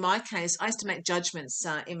 or in my case, I used to make judgments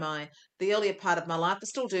in the earlier part of my life. I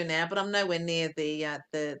still do now, but I'm nowhere near the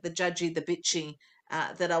judgy, the bitchy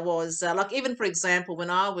that I was. Like, even for example, when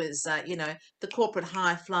I was, the corporate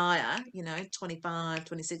high flyer, 25,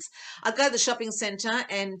 26, I'd go to the shopping centre,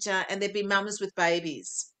 and there'd be mums with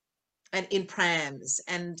babies and in prams,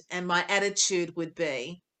 and my attitude would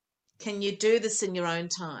be, can you do this in your own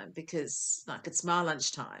time? Because, like, it's my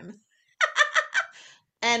lunchtime.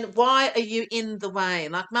 And why are you in the way?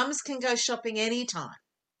 Like, mums can go shopping anytime,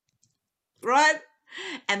 right?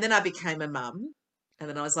 And then I became a mum. And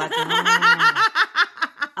then I was like,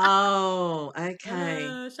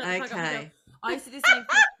 okay, Shut the fuck up, Michelle. okay. I used to do the same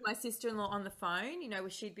thing with my sister-in-law on the phone, where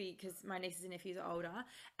she'd be, because my nieces and nephews are older,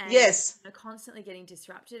 and Yes. constantly getting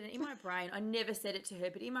disrupted. And in my brain, I never said it to her,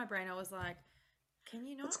 but in my brain, I was like, can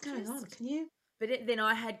you What's not going on? just? Can you? But then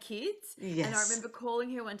I had kids, and I Yes. remember calling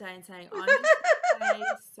her one day and saying, I'm just going to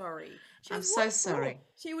say sorry. She I'm goes, so what for? sorry.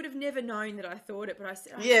 She would have never known that I thought it, but I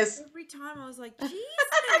said Yes. every time, I was like, Jesus.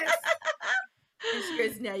 And she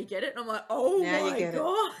goes, now you get it. And I'm like, oh Now you my get it.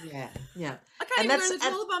 God. Yeah. Yeah. I can't And even go that's to the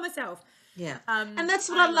and toilet by myself. Yeah. And that's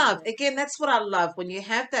what I I love love. it. Again, that's what I love, when you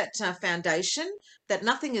have that foundation, that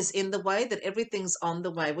nothing is in the way, that everything's on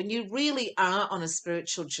the way. When you really are on a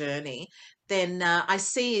spiritual journey, then I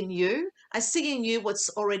see in you what's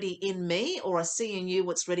already in me, or I see in you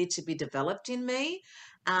what's ready to be developed in me.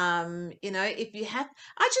 If you have,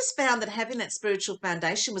 I just found that having that spiritual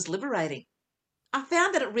foundation was liberating. I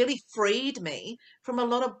found that it really freed me from a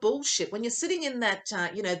lot of bullshit. When you're sitting in that,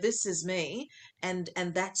 this is me, and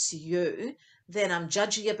that's you, then I'm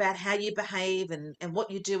judgy about how you behave, and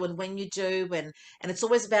what you do and when you do, and it's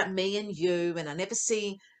always about me and you, and I never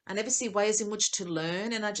see ways in which to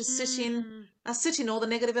learn, and Mm. I sit in all the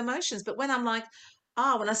negative emotions. But when I'm like,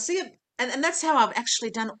 when I see it, and that's how I've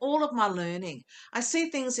actually done all of my learning. I see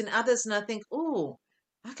things in others, and I think, oh,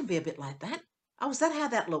 I can be a bit like that. Oh, is that how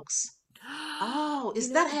that looks? Oh,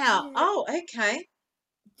 is that Do how? you, Oh, okay.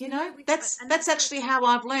 do you know which, That's and that's that's what, actually how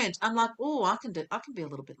I've learned. I'm like, oh, I can be a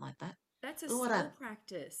little bit like that. that's a Oh, what a soul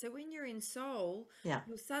practice. So when you're in soul, yeah,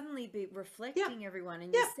 you'll suddenly be yeah, reflecting everyone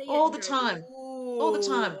and you yeah, see it all and the you go, time, all the ooh,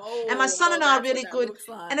 time. And my oh, son well, and I are that's what really that good. looks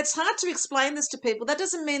And like. it's hard to explain this to people. That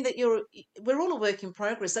doesn't mean that we're all a work in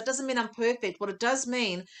progress. That doesn't mean I'm perfect. What it does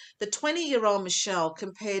mean, the 20-year-old Michelle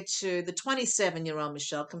compared to the 27-year-old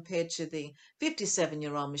Michelle compared to the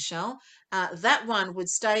 57-year-old Michelle, that one would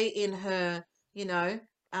stay in her, you know,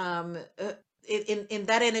 in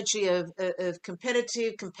that energy of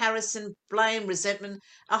competitive comparison, blame, resentment,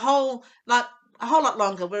 a whole like a whole lot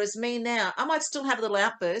longer. Whereas me now, I might still have a little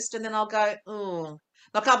outburst, and then I'll go, oh,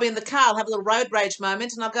 like I'll be in the car, I'll have a little road rage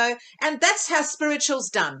moment, and I'll go, and that's how spiritual's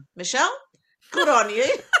done, Michelle. Good on you.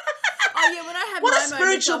 Oh yeah, when I have What a my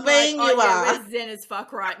moments, spiritual I'm like, being oh you yeah, are, we're zen as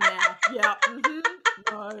fuck right now. Yeah.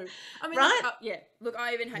 No. I mean, look, right? yeah. Look,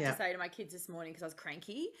 I even had to Yeah. say to my kids this morning because I was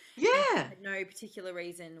cranky and I Yeah. had no particular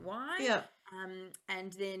reason why. Yeah.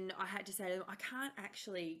 And then I had to say to them, I can't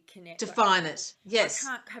actually connect. Like, Define it. I Yes.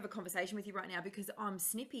 can't have a conversation with you right now because I'm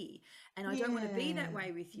snippy and I don't want to be that Yeah.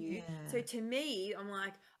 way with you. Yeah. So to me, I'm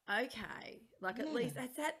like, okay, like at Yeah. least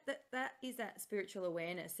that is that spiritual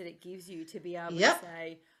awareness that it gives you to be able to Yep.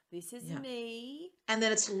 say, this is Yeah. me. And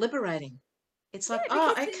then it's liberating. It's like, Yeah, oh,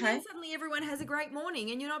 because then okay. suddenly everyone has a great morning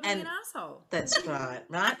and you're not being an And asshole. that's right,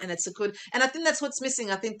 right? And it's a good, and I think that's what's missing.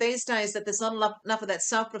 I think these days that there's not enough of that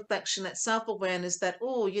self-reflection, that self-awareness, that,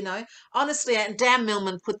 oh, honestly, and Dan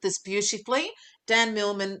Millman put this beautifully. Dan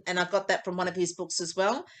Millman, and I got that from one of his books as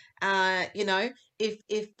well.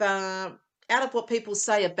 If out of what people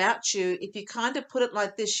say about you, if you kind of put it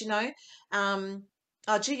like this,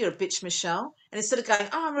 oh, gee, you're a bitch, Michelle. And instead of going,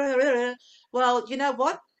 oh, rah, rah, rah, well, you know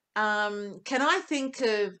what? Can I think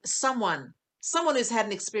of someone who's had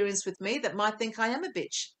an experience with me that might think I am a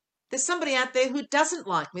bitch? There's somebody out there who doesn't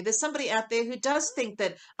like me. There's somebody out there who does think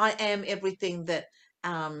that I am everything that,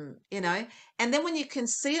 and then when you can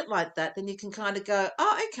see it like that, then you can kind of go,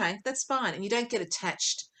 oh, okay, that's fine. And you don't get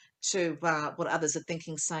attached to what others are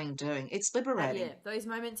thinking, saying, doing. It's Yeah, liberating. those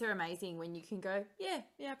moments are amazing when you can go, yeah,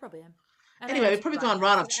 yeah, I probably am. And I Anyway, am we've to you probably right gone now.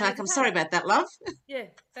 right So, off and track. it's I'm sorry okay. about that, love. Yeah,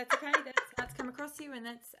 that's okay. That's how it's come across to you, and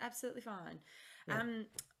that's absolutely fine. Yeah. Um,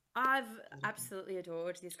 I've absolutely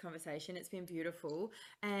adored this conversation. It's been beautiful,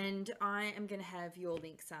 and I am going to have your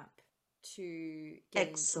links up to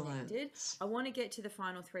getting Excellent. connected. I want to get to the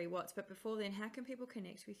final three what's, but before then, how can people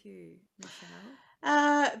connect with you, Michelle?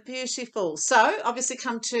 Beautiful. So, obviously,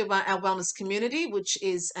 come to our wellness community, which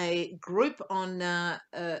is a group on a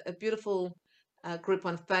beautiful group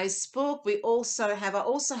on Facebook. I also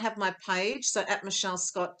have my page, so at Michelle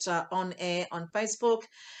Scott on air on Facebook.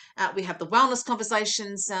 We have the Wellness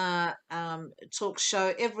Conversations talk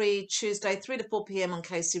show every Tuesday, 3 to 4 p.m. on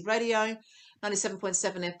KC Radio.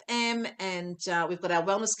 97.7 FM, and we've got our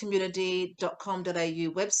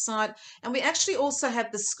wellnesscommunity.com.au website, and we actually also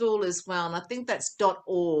have the school as well, and I think that's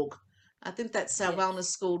 .org. I think that's our Yes.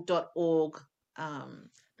 wellnessschool.org.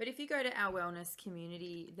 But if you go to our wellness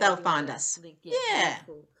community, there'll They'll be a find us. link. Yeah, Yeah.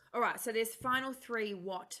 beautiful. All right, so there's final three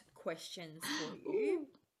what questions for you. Ooh.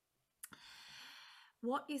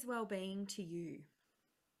 What is well-being to you?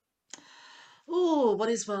 Ooh, what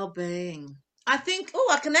is well-being? I think,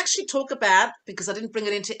 I can actually talk about, because I didn't bring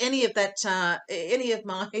it into any of that, any of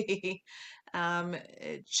my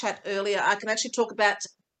chat earlier, I can actually talk about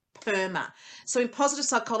PERMA. So in positive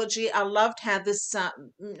psychology, I loved how this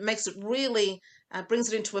makes it really,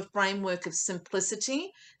 brings it into a framework of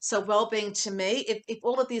simplicity. So well-being to me, if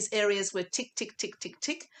all of these areas were tick, tick, tick, tick,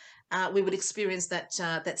 tick, we would experience that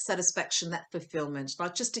satisfaction, that fulfillment,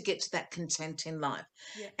 like just to get to that content in life.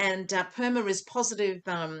 Yeah. And PERMA is positive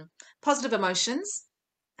emotions,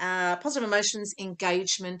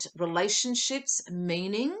 engagement, relationships,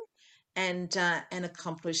 meaning, and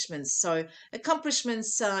accomplishments. So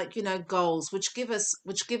accomplishments, goals which give us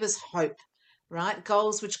hope, right?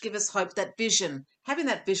 Goals which give us hope, that vision, having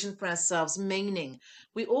that vision for ourselves, meaning.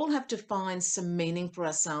 We all have to find some meaning for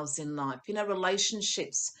ourselves in life.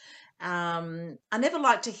 Relationships. I never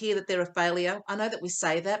like to hear that they're a failure. I know that we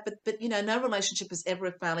say that, but no relationship is ever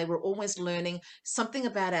a failure. We're always learning something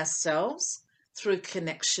about ourselves through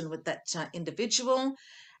connection with that individual.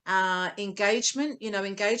 Engagement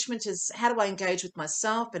is, how do I engage with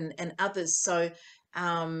myself and others? So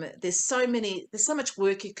there's so much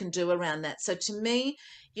work you can do around that. So to me,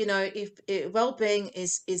 if well-being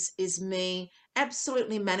is me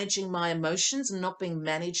absolutely managing my emotions and not being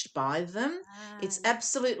managed by them. Ah, It's yeah.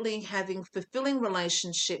 absolutely having fulfilling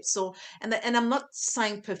relationships, and I'm not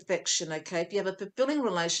saying perfection, okay? If you have a fulfilling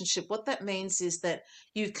relationship, what that means is that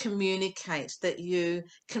you communicate, that you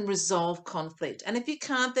can resolve conflict. And if you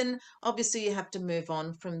can't, then obviously you have to move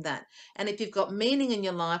on from that. And if you've got meaning in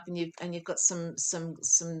your life, and you've got some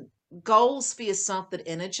goals for yourself that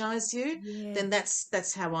energize you, Yes. then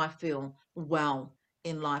that's how I feel well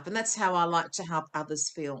in life. And that's how I like to help others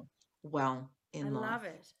feel well I in life. love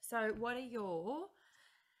it. So, what are your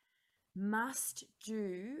must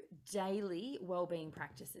do daily well-being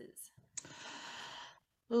practices?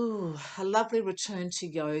 Ooh, a lovely return to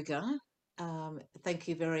yoga. Thank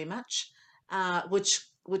you very much.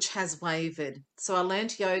 Which has wavered. So I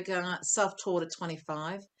learned yoga, self-taught at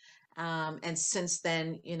 25, and since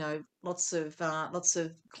then, lots of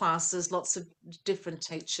classes, lots of different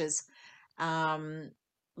teachers. Um,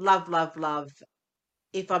 love, love, love.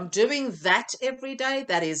 If I'm doing that every day,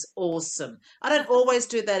 that is awesome. I don't always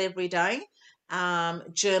do that every day.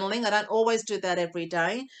 journaling. I don't always do that every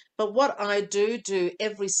day, but what I do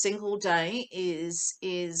every single day is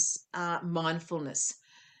mindfulness.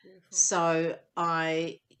 Beautiful. So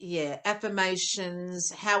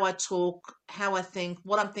affirmations, how I talk, how I think,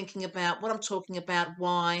 what I'm thinking about, what I'm talking about,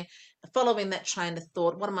 why, following that train of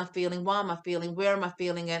thought. What am I feeling? Why am I feeling? Where am I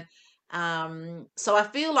feeling it? So I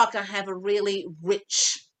feel like I have a Yeah, really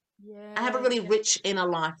yeah. rich inner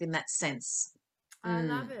life in that sense. I Mm.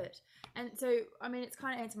 love it. And so, I mean, it's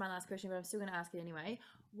kind of answered my last question, but I'm still going to ask it anyway.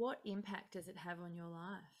 What impact does it have on your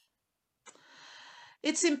life?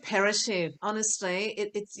 It's imperative, honestly.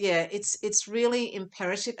 It's really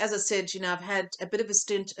imperative. As I said, I've had a bit of a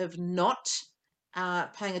stint of not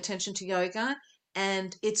paying attention to yoga,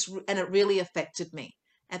 and it really affected me.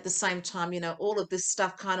 At the same time, all of this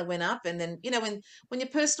stuff kind of went up, and then when your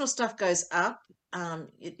personal stuff goes up,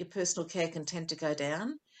 your personal care can tend to go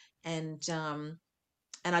down, and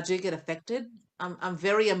I do get affected. I'm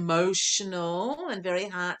very emotional and very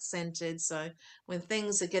heart centered. So when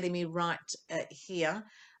things are getting me right here,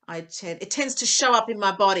 it tends to show up in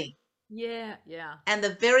my body. Yeah, yeah. And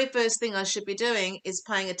the very first thing I should be doing is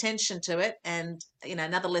paying attention to it. And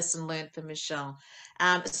another lesson learned from Michelle.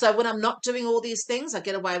 So when I'm not doing all these things, I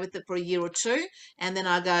get away with it for a year or two, and then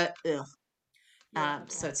I go, ugh. Yeah,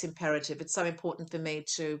 So okay. it's imperative. It's so important for me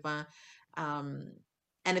to, um,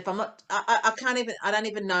 and if I'm not, I can't even, I don't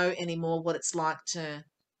even know anymore what it's like to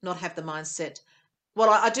not have the mindset.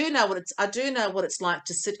 Well, I do know what it's like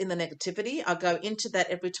to sit in the negativity. I go into that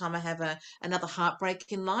every time I have another heartbreak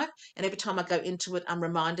in life. And every time I go into it, I'm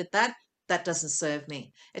reminded that that doesn't serve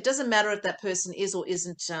me. It doesn't matter if that person is or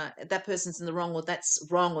isn't, that person's in the wrong or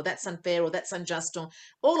that's unfair or that's unjust or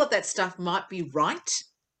all of that stuff might be right,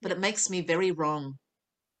 but Yeah. it makes me very wrong.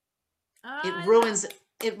 It I love ruins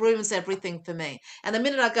it ruins everything for me. And the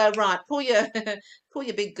minute I go, right, pull your pull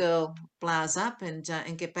your big girl blouse up and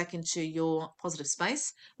get back into your positive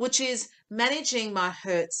space, which is managing my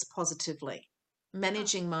hurts positively, oh,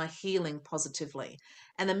 managing my healing positively.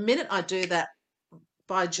 And the minute I do that,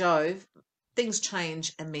 by Jove, things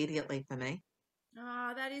change immediately for me.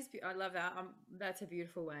 that is I love that. That's a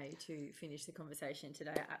beautiful way to finish the conversation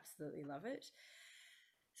today. I absolutely love it.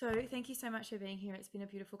 So, thank you so much for being here. It's been a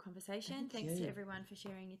beautiful conversation. Thank Thanks to you. everyone for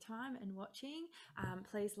sharing your time and watching.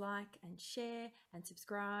 Please like and share and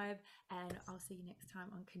subscribe, and I'll see you next time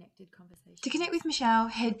on Connected To Conversations. connect with Michelle,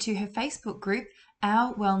 head to her Facebook group,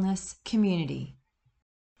 Our Wellness Community.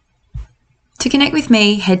 To connect with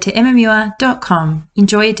me, head to emmamuir.com.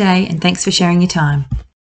 Enjoy your day and thanks for sharing your time.